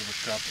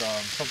Bushcraft,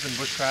 something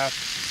Bushcraft.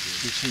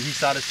 He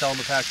started selling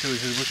the pack too,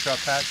 his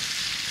Bushcraft pack.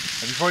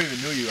 And before he even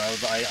knew you, I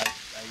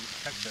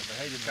texted him, like,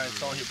 hey, this guy's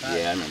selling your pack.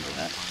 Yeah, I remember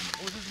that.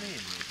 What was his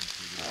name?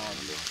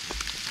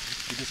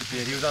 He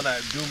disappeared. He was on that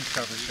Doom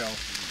cover show.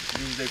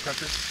 Doomsday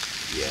Preppers.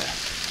 Yeah.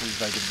 He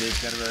was like a big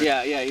category.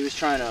 Yeah, he was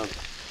trying to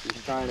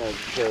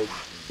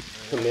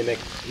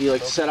mimic. He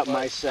like set up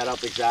my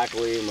setup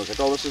exactly and was like,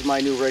 oh, this is my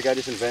new rig I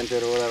just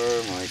invented or whatever.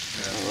 I'm like,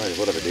 all right,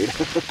 whatever, dude.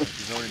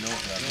 He's already known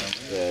for that,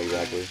 though. Yeah,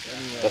 exactly.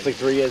 That's like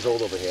 3 years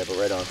old over here,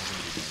 but right on. What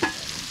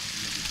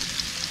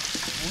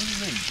was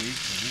his name?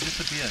 Jason. He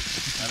disappeared.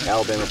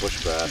 Alabama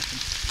Bushcraft.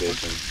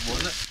 Jason.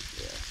 Was it?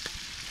 Yeah.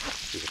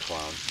 He's a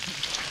clown.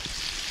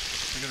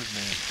 Look at his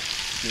name.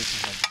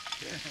 Jason Hunter.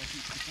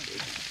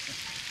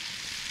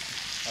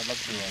 I'd love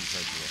to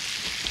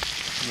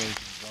really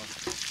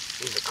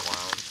He's a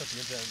clown.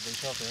 They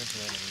shot the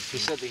internet. He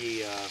said that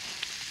he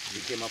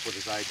came up with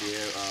this idea.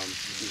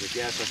 He's like,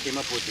 yeah, so I came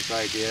up with this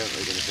idea,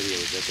 like in the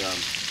video, it was like,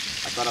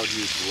 I thought I would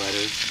use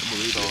letters.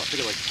 So I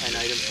figured like 10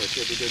 items, so it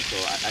should be good. So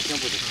I came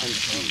up with a 10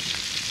 sheets.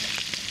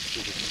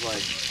 Which is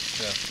like...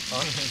 Yeah.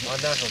 On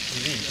national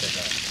TV he said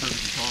that.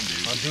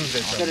 On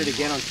Doomsday Preppers. He said it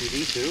again on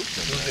TV too?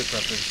 Doomsday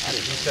Preppers.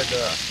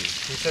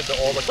 He said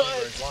all the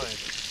numbers lines.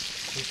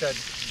 He said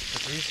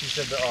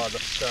the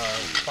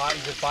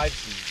 5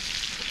 C's.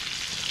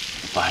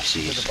 5 C's.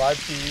 He said the 5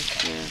 C's.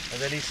 Yeah.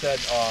 And then he said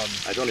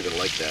I don't even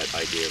like that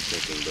idea of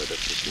thinking, but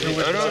that's just it's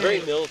a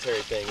very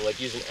military thing, like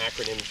using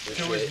acronyms for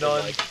 2 shit. is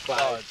none, Like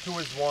 2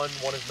 is 1,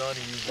 1 is none.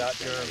 He used that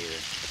term.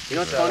 You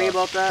know what's funny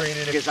about that?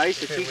 Because I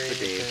used to teach for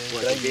Dave.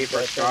 When Dave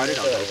first started,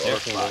 I was on the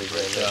first class.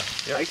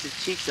 I used to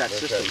teach that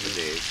system for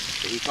Dave.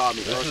 He taught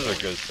me This is a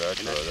good stretch,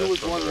 and though. that 2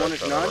 is 1, 1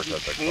 is none, he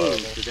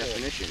changed the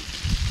definition.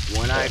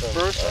 When I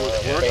first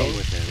was working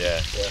with him,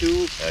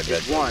 2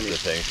 is 1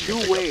 is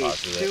 2 ways,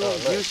 2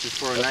 uses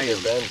for an item.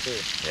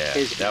 Yeah,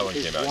 that one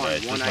came out nice.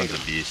 This one's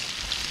a beast.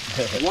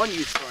 1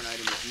 use for an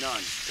item is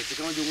none. If you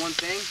can only do 1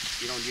 thing,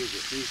 you don't use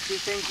it. If you use 2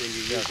 things, then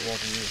you use it.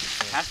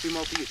 It has to be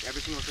multi-use, every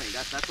single thing.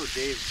 That's what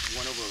Dave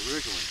went over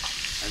originally.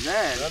 And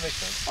then,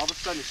 all of a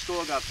sudden, the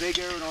store got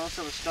bigger and all this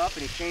other stuff,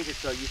 and he changed it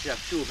so you should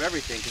have 2 of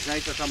everything, because now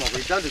you start talking about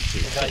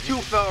redundancy. 2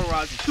 ferro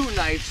rods, 2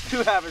 knives,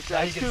 2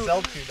 haversacks, 2...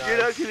 sell 2 knives. You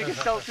know, because he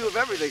can sell 2 of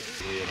everything.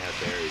 He didn't have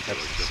berries, it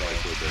was just like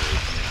berries,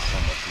 so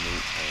much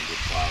meat and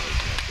good flowers,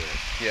 and that's it.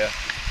 Yeah.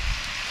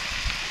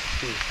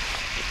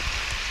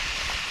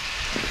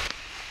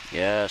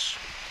 Yes.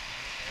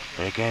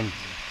 Bacon.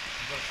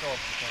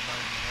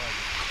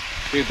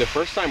 Dude, the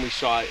first time we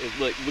saw it, it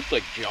looked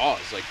like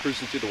Jaws, like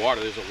cruising through the water.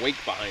 There's a wake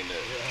behind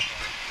it.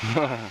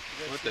 Yeah.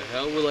 What the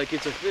hell? We're like,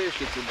 it's a fish.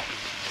 It's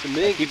a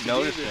mink. I keep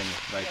noticing,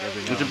 like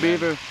every now It's a and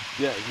then. beaver.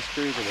 Yeah, he's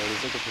cruising, man.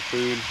 He's looking for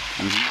food.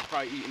 He's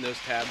probably eating those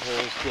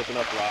tadpoles, flipping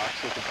up rocks,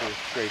 looking for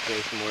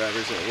crayfish and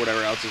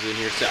whatever else is in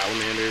here.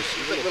 Salamanders.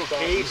 There's like little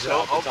caves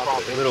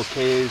Little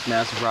caves,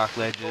 massive rock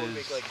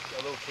ledges. like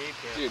a little cave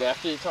camp. Dude,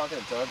 after you're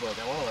talking to Doug, like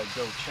I want to like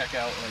go check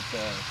out like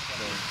the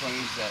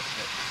caves that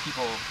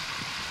people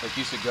like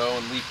used to go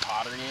and leave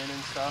pottery in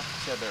and stuff.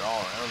 He said they're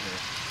all around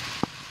here.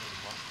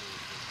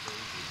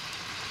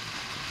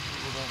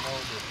 People don't know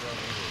they're from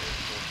anywhere.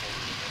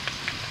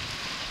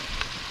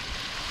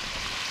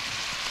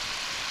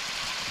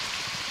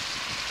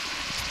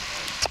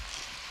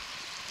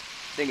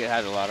 I think it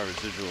had a lot of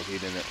residual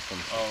heat in it from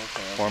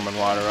warming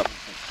water up.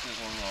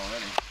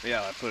 Already.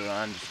 Yeah, I put it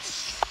on.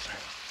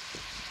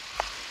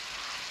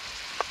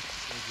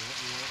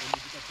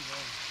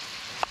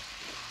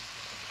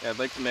 Yeah, I'd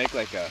like to make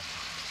like a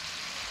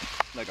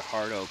like a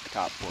hard oak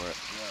top for it.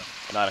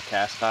 Yeah. Not a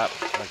cast top,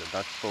 like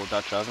a full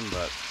Dutch oven,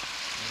 but.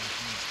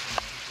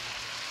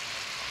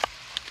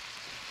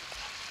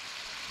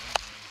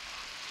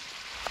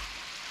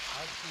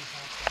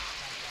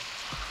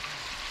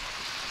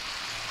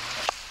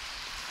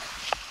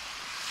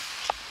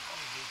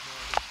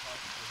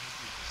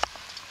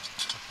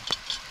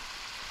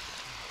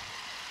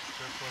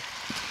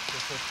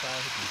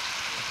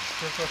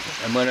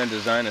 I'm gonna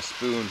design a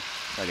spoon,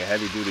 like a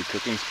heavy-duty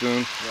cooking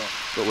spoon,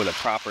 but with a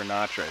proper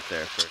notch right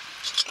there for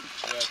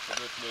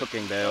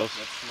cooking bales.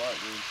 That's smart,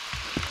 dude.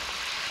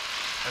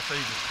 That's how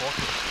you just fork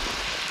it.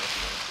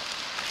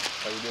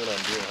 How you doing on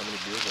beer? How many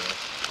beers are there?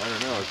 I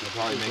don't know. I should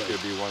probably make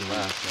there be one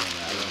left.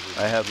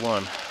 I have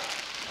one.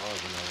 I'll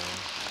have another one.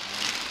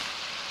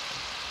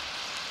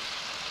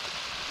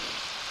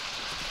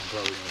 I'm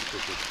probably gonna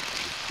pick up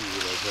the two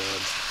that I've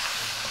had.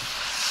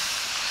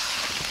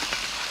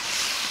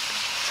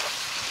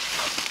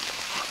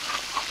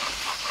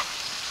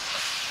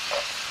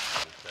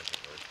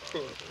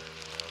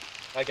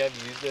 Like I've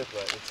used it,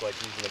 but it's like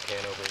using a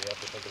can over. You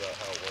have to think about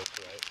how it works,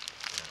 right?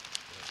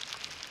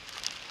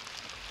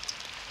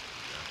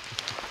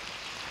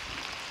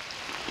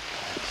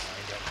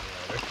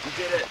 You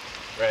did it,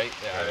 right?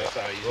 Yeah, that's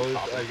how I use it.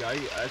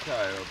 That's how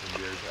I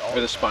open beers. For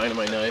the spine of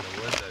my knife.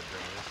 I wish I'd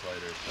bring this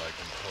lighter so I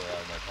can pull it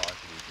out of my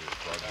pocket easier.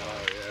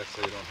 Oh yeah,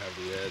 so you don't have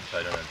the edge. So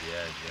I don't have the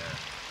edge, yeah.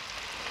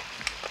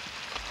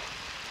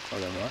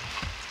 Oh, then what?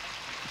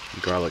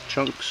 Garlic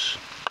chunks.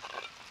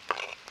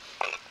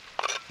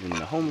 And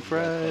the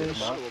Homefries.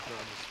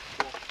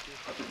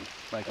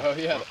 Oh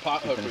yeah, the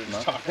pot hook we were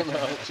just talking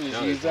about.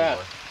 Just use that.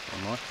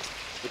 One more.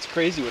 It's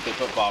crazy what they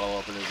put bottle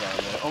openers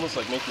on there. Almost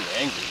like make me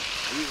angry.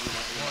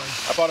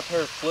 I bought a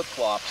pair of flip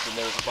flops and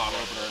there was a bottle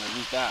opener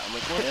underneath that. I'm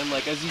like, what? And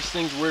like as these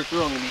things wear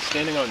through, I'm gonna be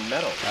standing on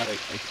metal. Like,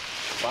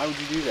 why would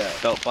you do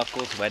that? Belt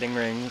buckles, wedding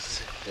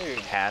rings, Dude.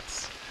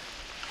 hats.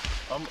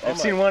 I've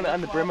seen one on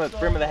the brim of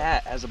the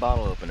hat has a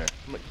bottle opener.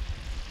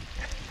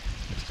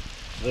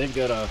 They've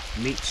got a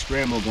meat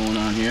scramble going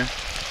on here.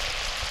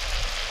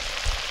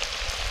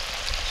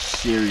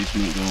 Serious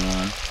meat going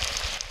on.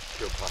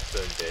 Pure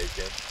pasta and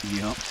bacon.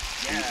 Yep.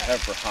 Yeah. Have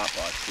for hot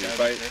pots, dude.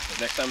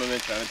 Next time I'm in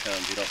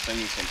Chinatown, dude, I'll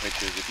send you some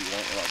pictures if you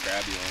want, and I'll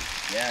grab you one.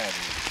 Yeah,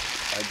 dude.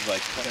 I'd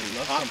like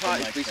hot pot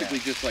is like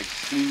basically just like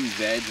steamed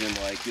veg and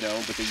like, you know,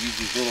 but they use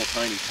these little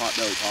tiny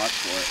potbelly pots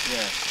for it.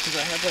 Yeah, because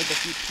I have like a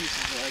few pieces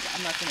of like,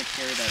 I'm not going to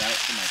carry that out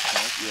for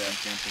myself. Yeah. I'm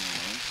camping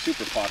alone.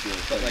 Super popular.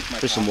 But like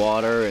my There's some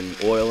water and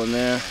oil in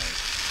there.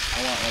 I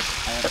want like,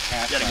 I have a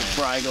cast Got a good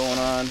fry going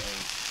on.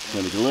 It's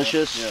gonna be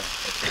delicious. Yeah.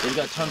 We've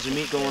got tons of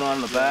meat going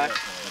on in the back.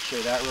 I'll show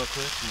you that real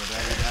quick. My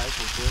battery guys,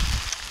 real quick.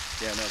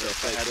 Yeah, no, they're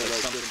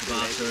like something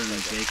Lobster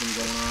and bacon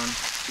going on.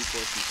 That's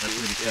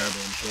gonna be terrible,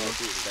 I'm sure.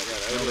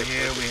 Over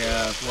here we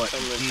have what?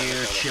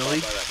 Deer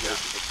chili.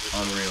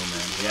 Unreal,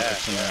 man. Yeah,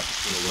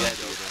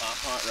 hot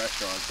pot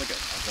restaurant. It's like a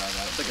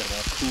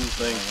cool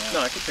thing. No,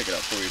 I could pick it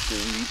up for you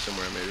too. Eat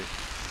somewhere maybe.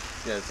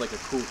 Yeah, it's like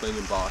a cool thing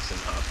in Boston,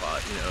 hot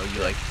pot. You know,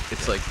 you like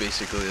it's like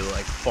basically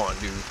like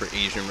fondue for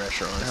Asian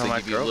restaurants. They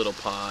give you a little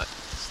pot,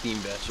 steamed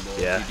vegetables.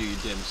 Yeah. You do your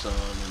dim sum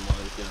and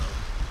like you know.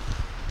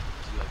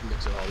 You like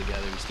mix it all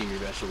together. You steam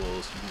your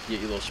vegetables. You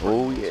get your little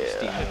sprinkles. You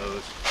steam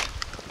those.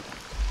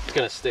 It's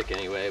gonna stick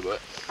anyway,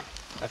 but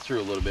I threw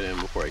a little bit in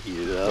before I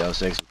heated it up. Yeah,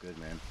 those eggs are good,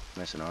 man.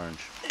 Nice and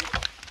orange.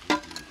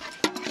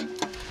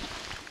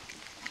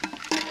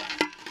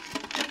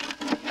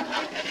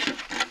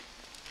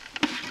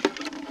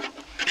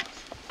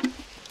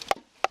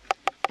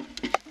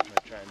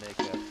 Try and make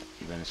a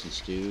venison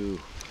stew.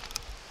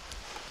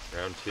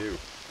 Round two.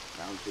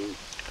 Round two.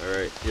 All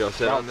right, you all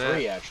set on Round that?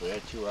 three, actually. I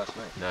had two last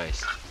night.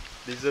 Nice.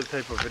 These are the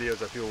type of videos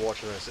that people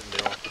watch when they're sitting in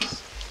the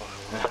office.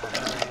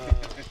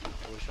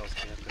 I wish I was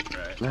camping.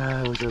 Right.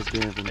 I wish I was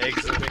camping.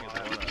 Eggs are big.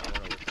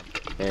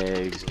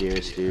 Eggs,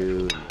 deer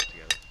stew,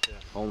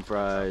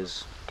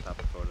 Homefries. Top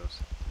of photos.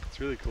 It's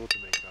really cool to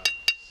make that.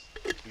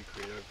 Be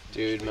creative.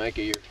 Dude,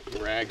 Micah, your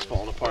rag's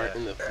falling apart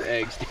in the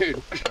eggs,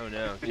 dude. Oh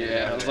no.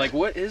 Yeah, I was like,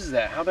 what is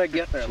that? How'd that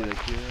get there?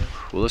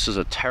 Well, this is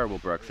a terrible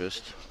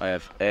breakfast. I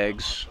have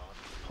eggs,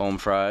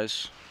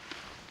 Homefries,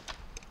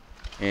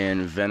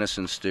 and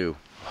venison stew.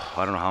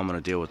 I don't know how I'm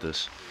gonna deal with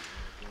this.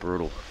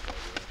 Brutal.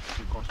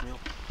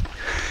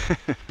 I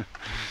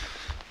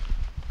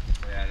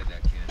added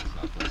that can of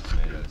stuff with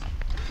tomatoes.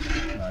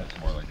 It's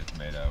more like a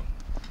tomato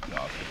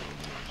sauce with a little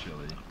bit of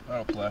chili.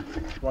 That'll play.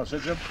 You want to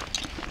sit, Jim?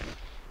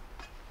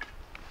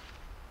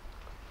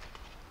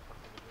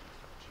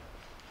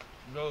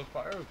 No, the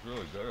fire was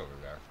really good over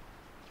there.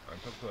 I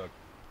took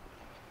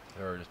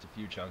there were just a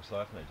few chunks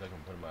left, and I took them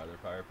and put them in my other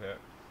fire pit.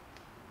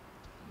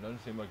 It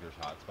doesn't seem like there's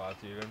hot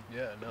spots even.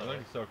 Yeah, no. I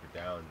like to soak it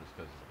down just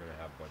because it's gonna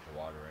have a bunch of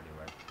water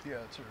anyway.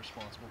 Yeah, it's a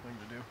responsible thing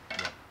to do.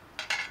 Yeah.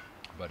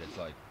 But it's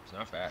like it's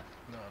not bad.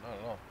 No, not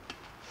at all.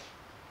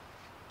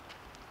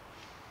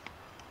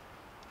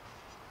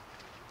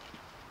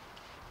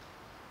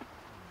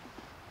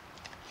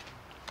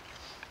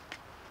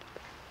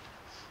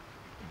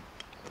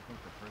 I think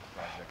the first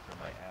project for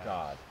my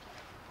God.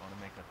 I want to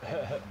make a thing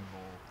wooden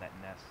bowl that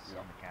nests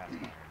on the cast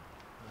iron.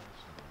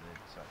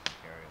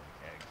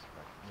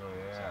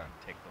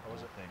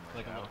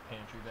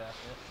 pantry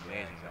basket.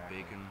 Amazing. Yeah,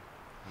 exactly. Bacon,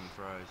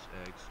 Homefries,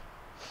 eggs,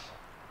 a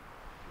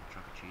little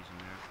chunk of cheese in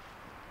there.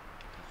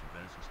 Got some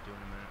venison stew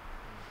in a minute.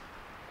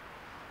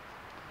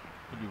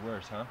 Could be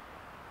worse, huh?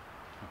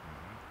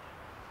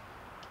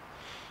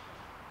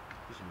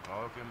 Do some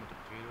garlic in with the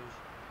potatoes.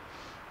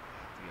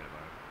 Forget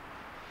about it.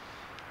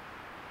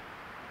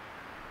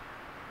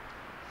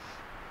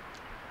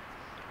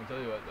 I'll tell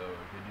you what though,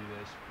 if you do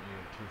this, you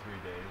have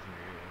 2-3 days and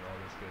you're eating all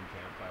this good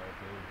campfire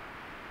food,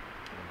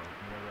 you know,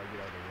 whenever I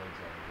get out of the woods,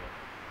 I'll get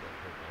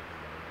cook like a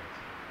donuts.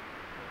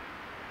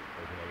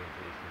 Like an egg and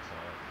cheese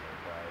croissant, and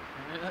fries.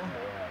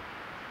 Yeah.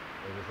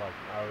 It was like,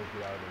 I always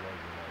get out of the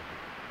woods and like,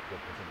 go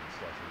put something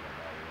slushy in my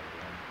body right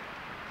around.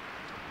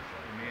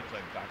 For me, it's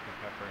like Dr.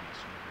 Pepper and the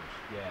Snickers.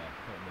 Yeah,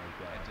 something like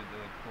that. I did the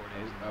like 4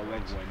 days in I the love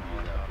woods.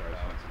 Wendy's after I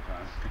spent some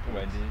time.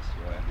 Wendy's?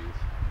 Wendy's.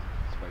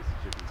 Spicy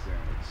chicken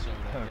sandwich.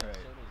 Soda.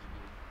 Right. Soda's a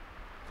good,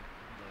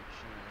 like,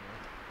 sugar, you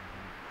know?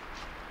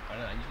 I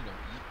don't know, I usually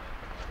don't eat that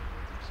from out of the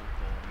woods. I'm so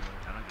full, you know?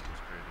 I don't get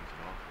those cravings at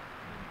all.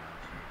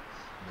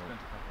 Spent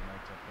a couple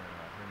nights up there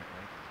at Hermit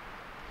Lake.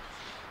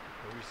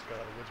 We used to go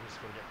out of the woods, we used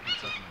to go to get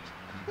pizza.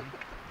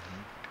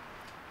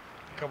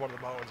 Come out of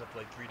the mountains after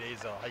like 3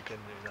 days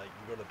hiking, and like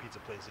you go to the pizza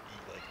place and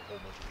eat like a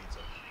whole bunch of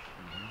pizza.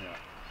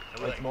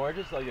 Yeah. It's more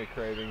just like a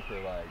craving for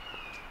like,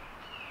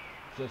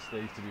 just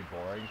things to be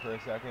boring for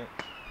a second.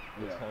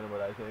 That's kind of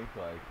what I think.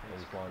 Like, I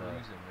just want to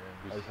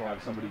Just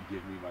have somebody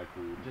give me my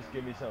food. just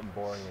give me something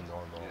boring and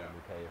normal, Yeah. and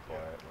we pay you for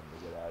it when we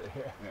get out of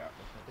here. Yeah.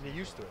 And you're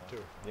used to it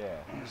too.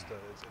 Yeah. You're used to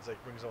it's like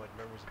brings on like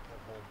memories of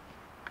home.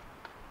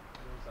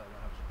 Those that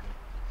have some good.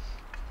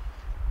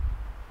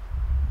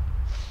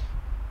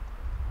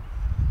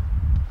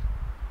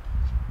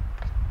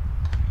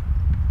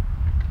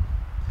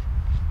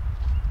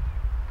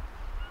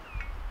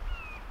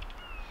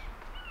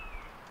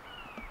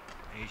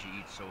 I usually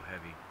eat so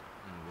heavy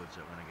in the woods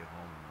that when I get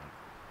home, I'm like,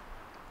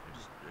 I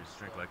just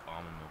drink like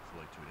almond milk for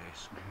like 2 days.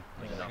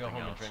 Like I go nothing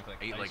home else. and drink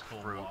like I eat ice like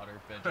cold fruit.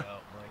 water, veg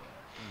out. I'm like,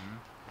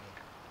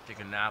 Take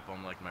a nap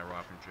on like my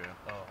rocking chair.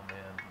 oh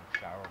man,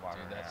 Shower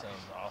water. dude, that nap.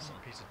 sounds awesome.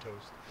 Piece of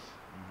toast.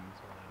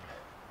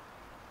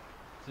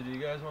 So do you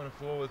guys want to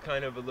fool with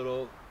kind of a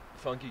little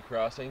funky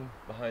crossing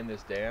behind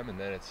this dam, and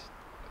then it's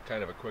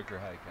kind of a quicker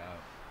hike out?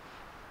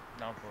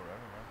 Not for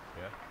whatever, man.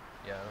 Yeah.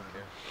 Yeah, I don't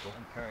care.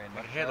 I'm carrying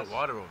I hear the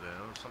water over there.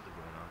 There's something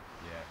going on.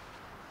 Yeah.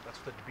 That's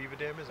what the beaver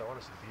dam is. I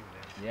want to see the beaver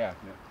dam. Yeah.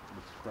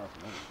 Let's cross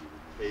another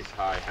few. Face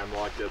high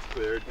hemlock gets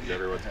cleared, and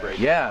everyone's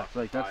breaking. Yeah,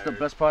 like that's the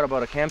best part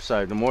about a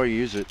campsite. The more you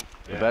use it,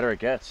 the better it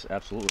gets.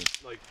 Absolutely.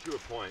 Like to a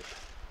point.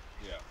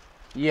 Yeah.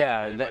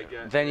 Yeah, And if I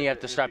get- then you have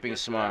if to it start being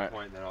gets to smart. that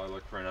point, then I'll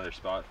look for another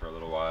spot for a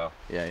little while.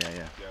 Yeah.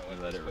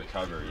 And let it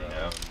recover, you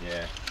know?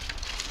 Yeah.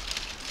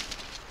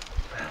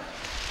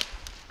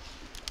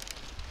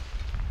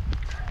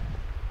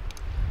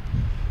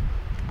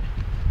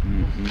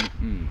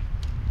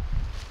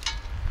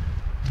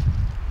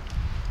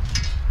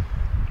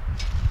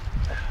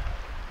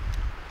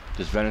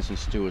 This venison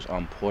stew is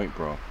on point,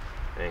 bro.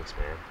 Thanks,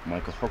 man.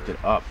 Michael hooked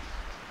it up.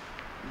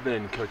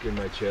 Been cooking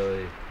my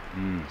chili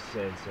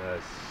since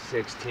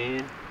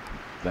 16.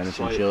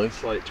 Venison chili?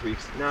 Slight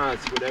tweaks. Nah,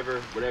 it's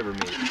whatever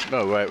meat.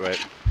 Oh,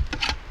 right.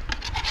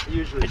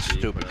 Usually It's beef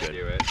stupid when I good.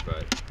 do it,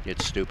 but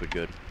It's stupid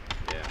good.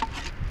 yeah.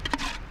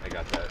 I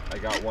got that. I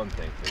got one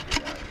thing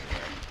figured out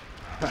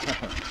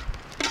anyway.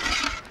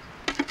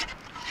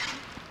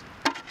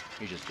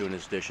 He's just doing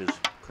his dishes,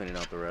 cleaning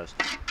out the rest.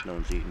 No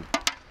one's eating.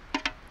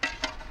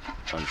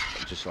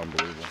 Just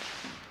unbelievable.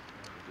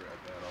 Grab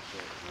that, I'll fill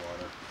it with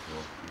water.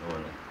 Cool.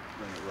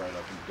 Bring it right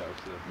up and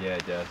douse it. Yeah,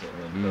 does it,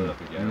 and then fill it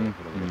up again and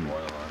put a little oil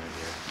on it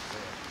here.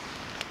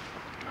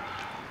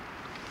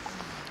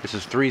 This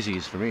is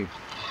threesies for me.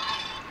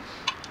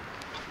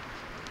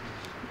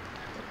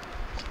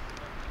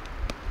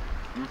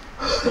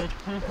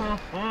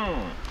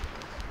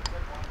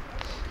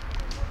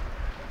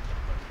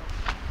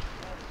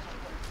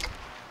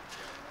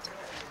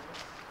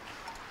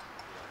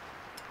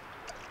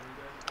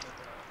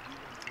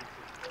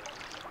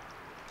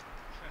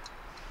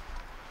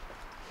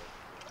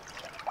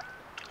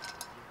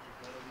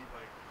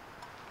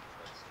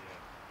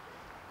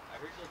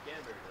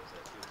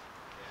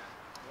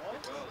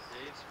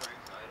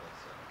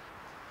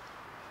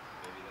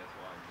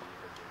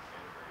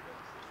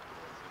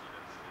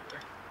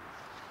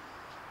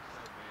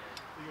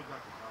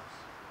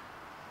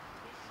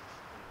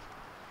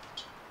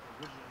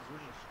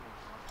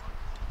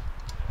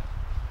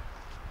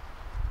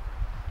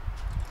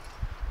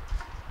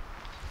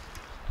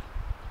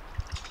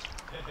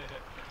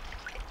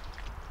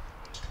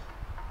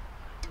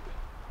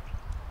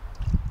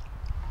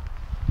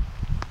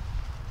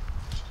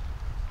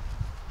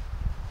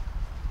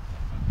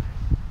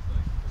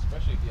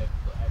 Especially if you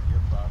have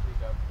your property,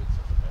 God forbid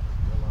something happens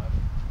to your lot.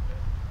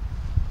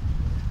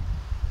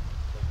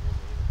 Like your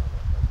neighbors on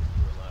that property,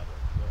 you were allowed to.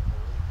 You got a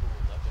really cool,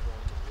 left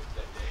everyone in the woods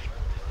that day.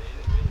 They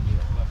didn't really,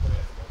 left it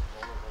at the most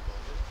vulnerable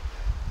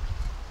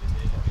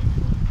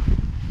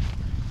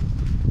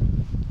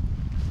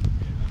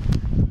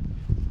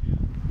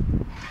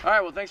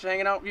Alright, well, thanks for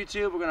hanging out,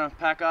 YouTube. We're going to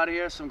pack out of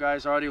here. Some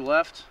guys already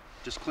left.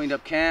 Just cleaned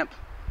up camp.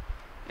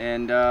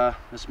 And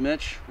this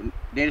Mitch,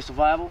 Native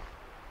Survival.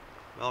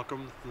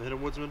 Malcolm, the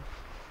Hidden Woodsman.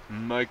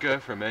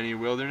 Micah from Any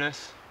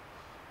Wilderness.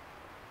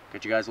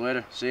 Catch you guys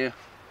later. See ya.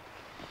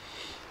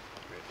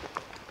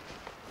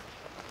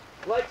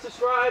 Like,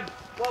 subscribe,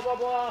 blah, blah,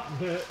 blah.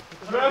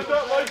 Smash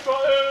that like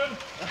button!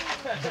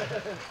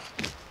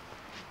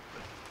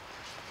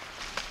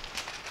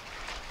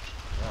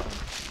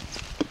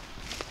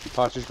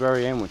 Partridge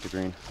berry and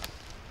wintergreen.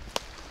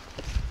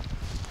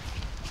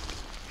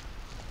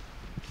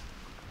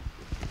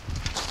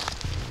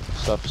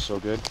 Stuff is so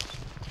good.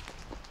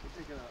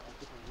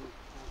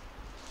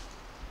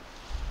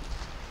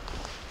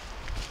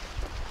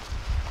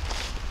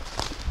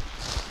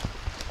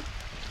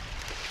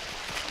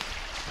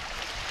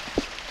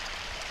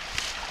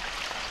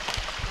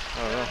 I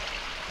don't know.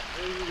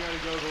 Maybe we gotta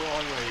go the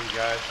long way, you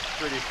guys. It's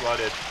pretty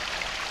flooded.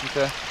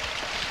 Okay.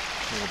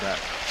 Look at that.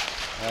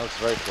 That looks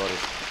very flooded.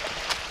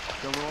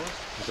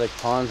 There's like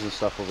ponds and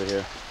stuff over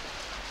here.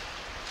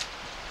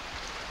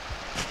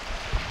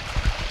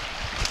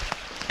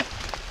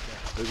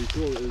 It'd be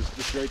cool. It was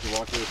just great to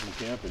walk away from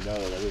camp and know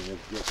that everything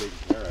was taken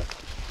care of.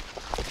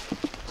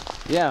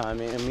 Yeah, I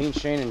mean, me and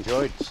Shane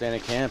enjoyed staying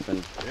at camp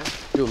and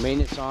doing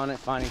maintenance on it,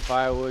 finding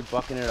firewood,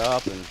 bucking it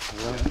up, and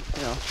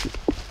you know,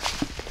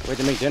 we have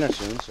to make dinner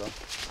soon, so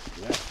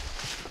Yeah.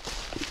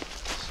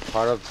 it's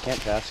part of the camp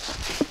tasks.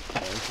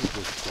 This is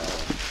just,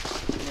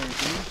 can you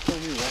just tell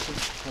me roughly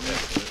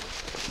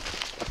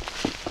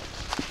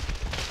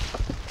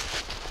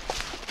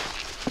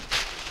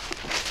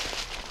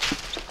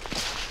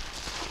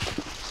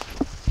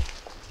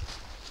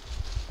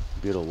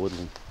Beautiful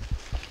woodland.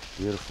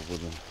 Beautiful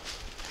woodland.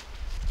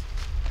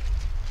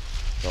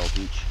 It's all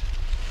beach.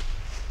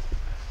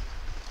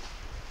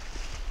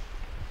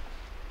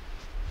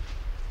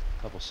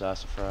 Couple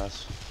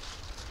sassafras.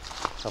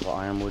 Couple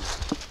ironwood.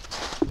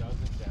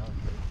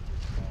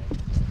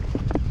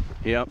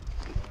 Yep.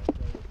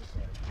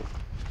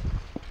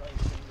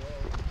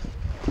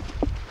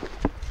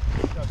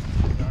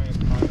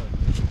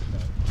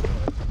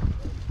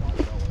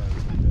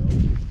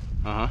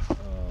 Uh-huh.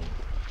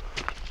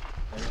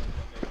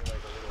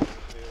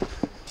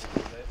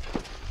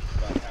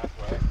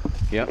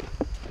 Yep. and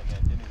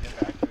then didn't get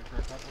back to it for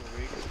a couple of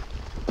weeks.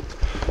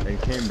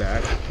 And came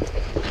back,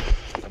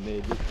 and they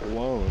had just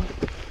blown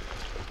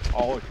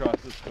all across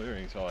this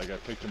clearing. So like I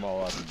picked them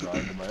all up and brought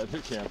them to my other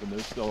camp, and they're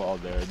still all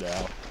there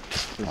now.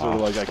 And sort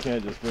of like I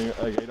can't just bring,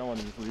 like I don't want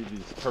to just leave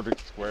these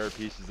perfect square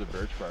pieces of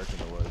birch bark in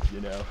the woods,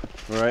 you know?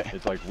 Right.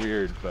 It's like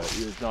weird, but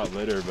it's not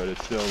litter, but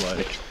it's still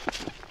like.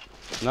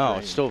 No,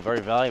 it's still very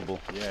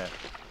valuable. Yeah.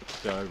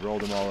 So I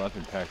rolled them all up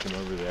and packed them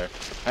over there.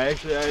 I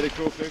had a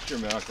cool picture,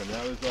 Malcolm.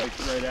 That was like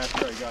right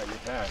after I got your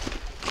pack.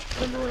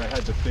 Remember when I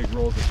had the big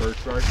rolls of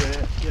birch bark in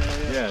it?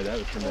 Yeah, that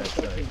was from that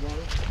site.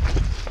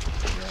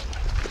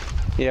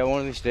 Yeah, one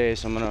of these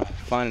days I'm gonna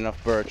find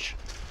enough birch.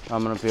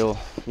 I'm gonna feel,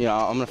 you know,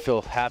 I'm gonna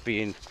feel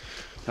happy and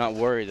not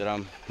worried that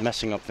I'm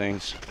messing up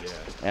things. Yeah.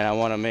 And I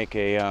want to make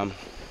a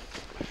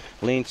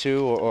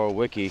lean-to or a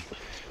wiki,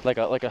 like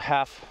a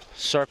half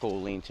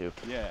circle lean-to.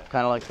 Yeah.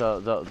 Kind of like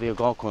the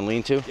Algonquin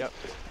lean-to. Yep.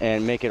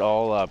 And make it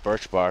all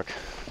birch bark.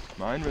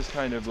 Mine was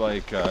kind of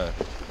like a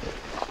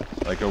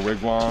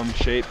wigwam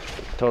shape.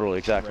 Totally,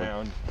 exactly.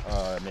 Around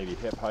maybe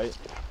hip height.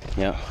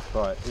 Yeah.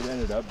 But it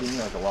ended up being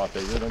like a lot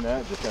bigger than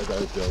that just as I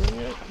was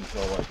building it. And so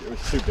like it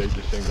was too big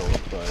to shingle.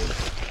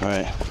 All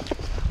right.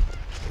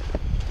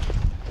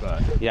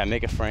 But yeah,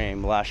 make a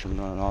frame, lash them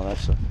and all that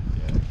stuff.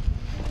 Yeah.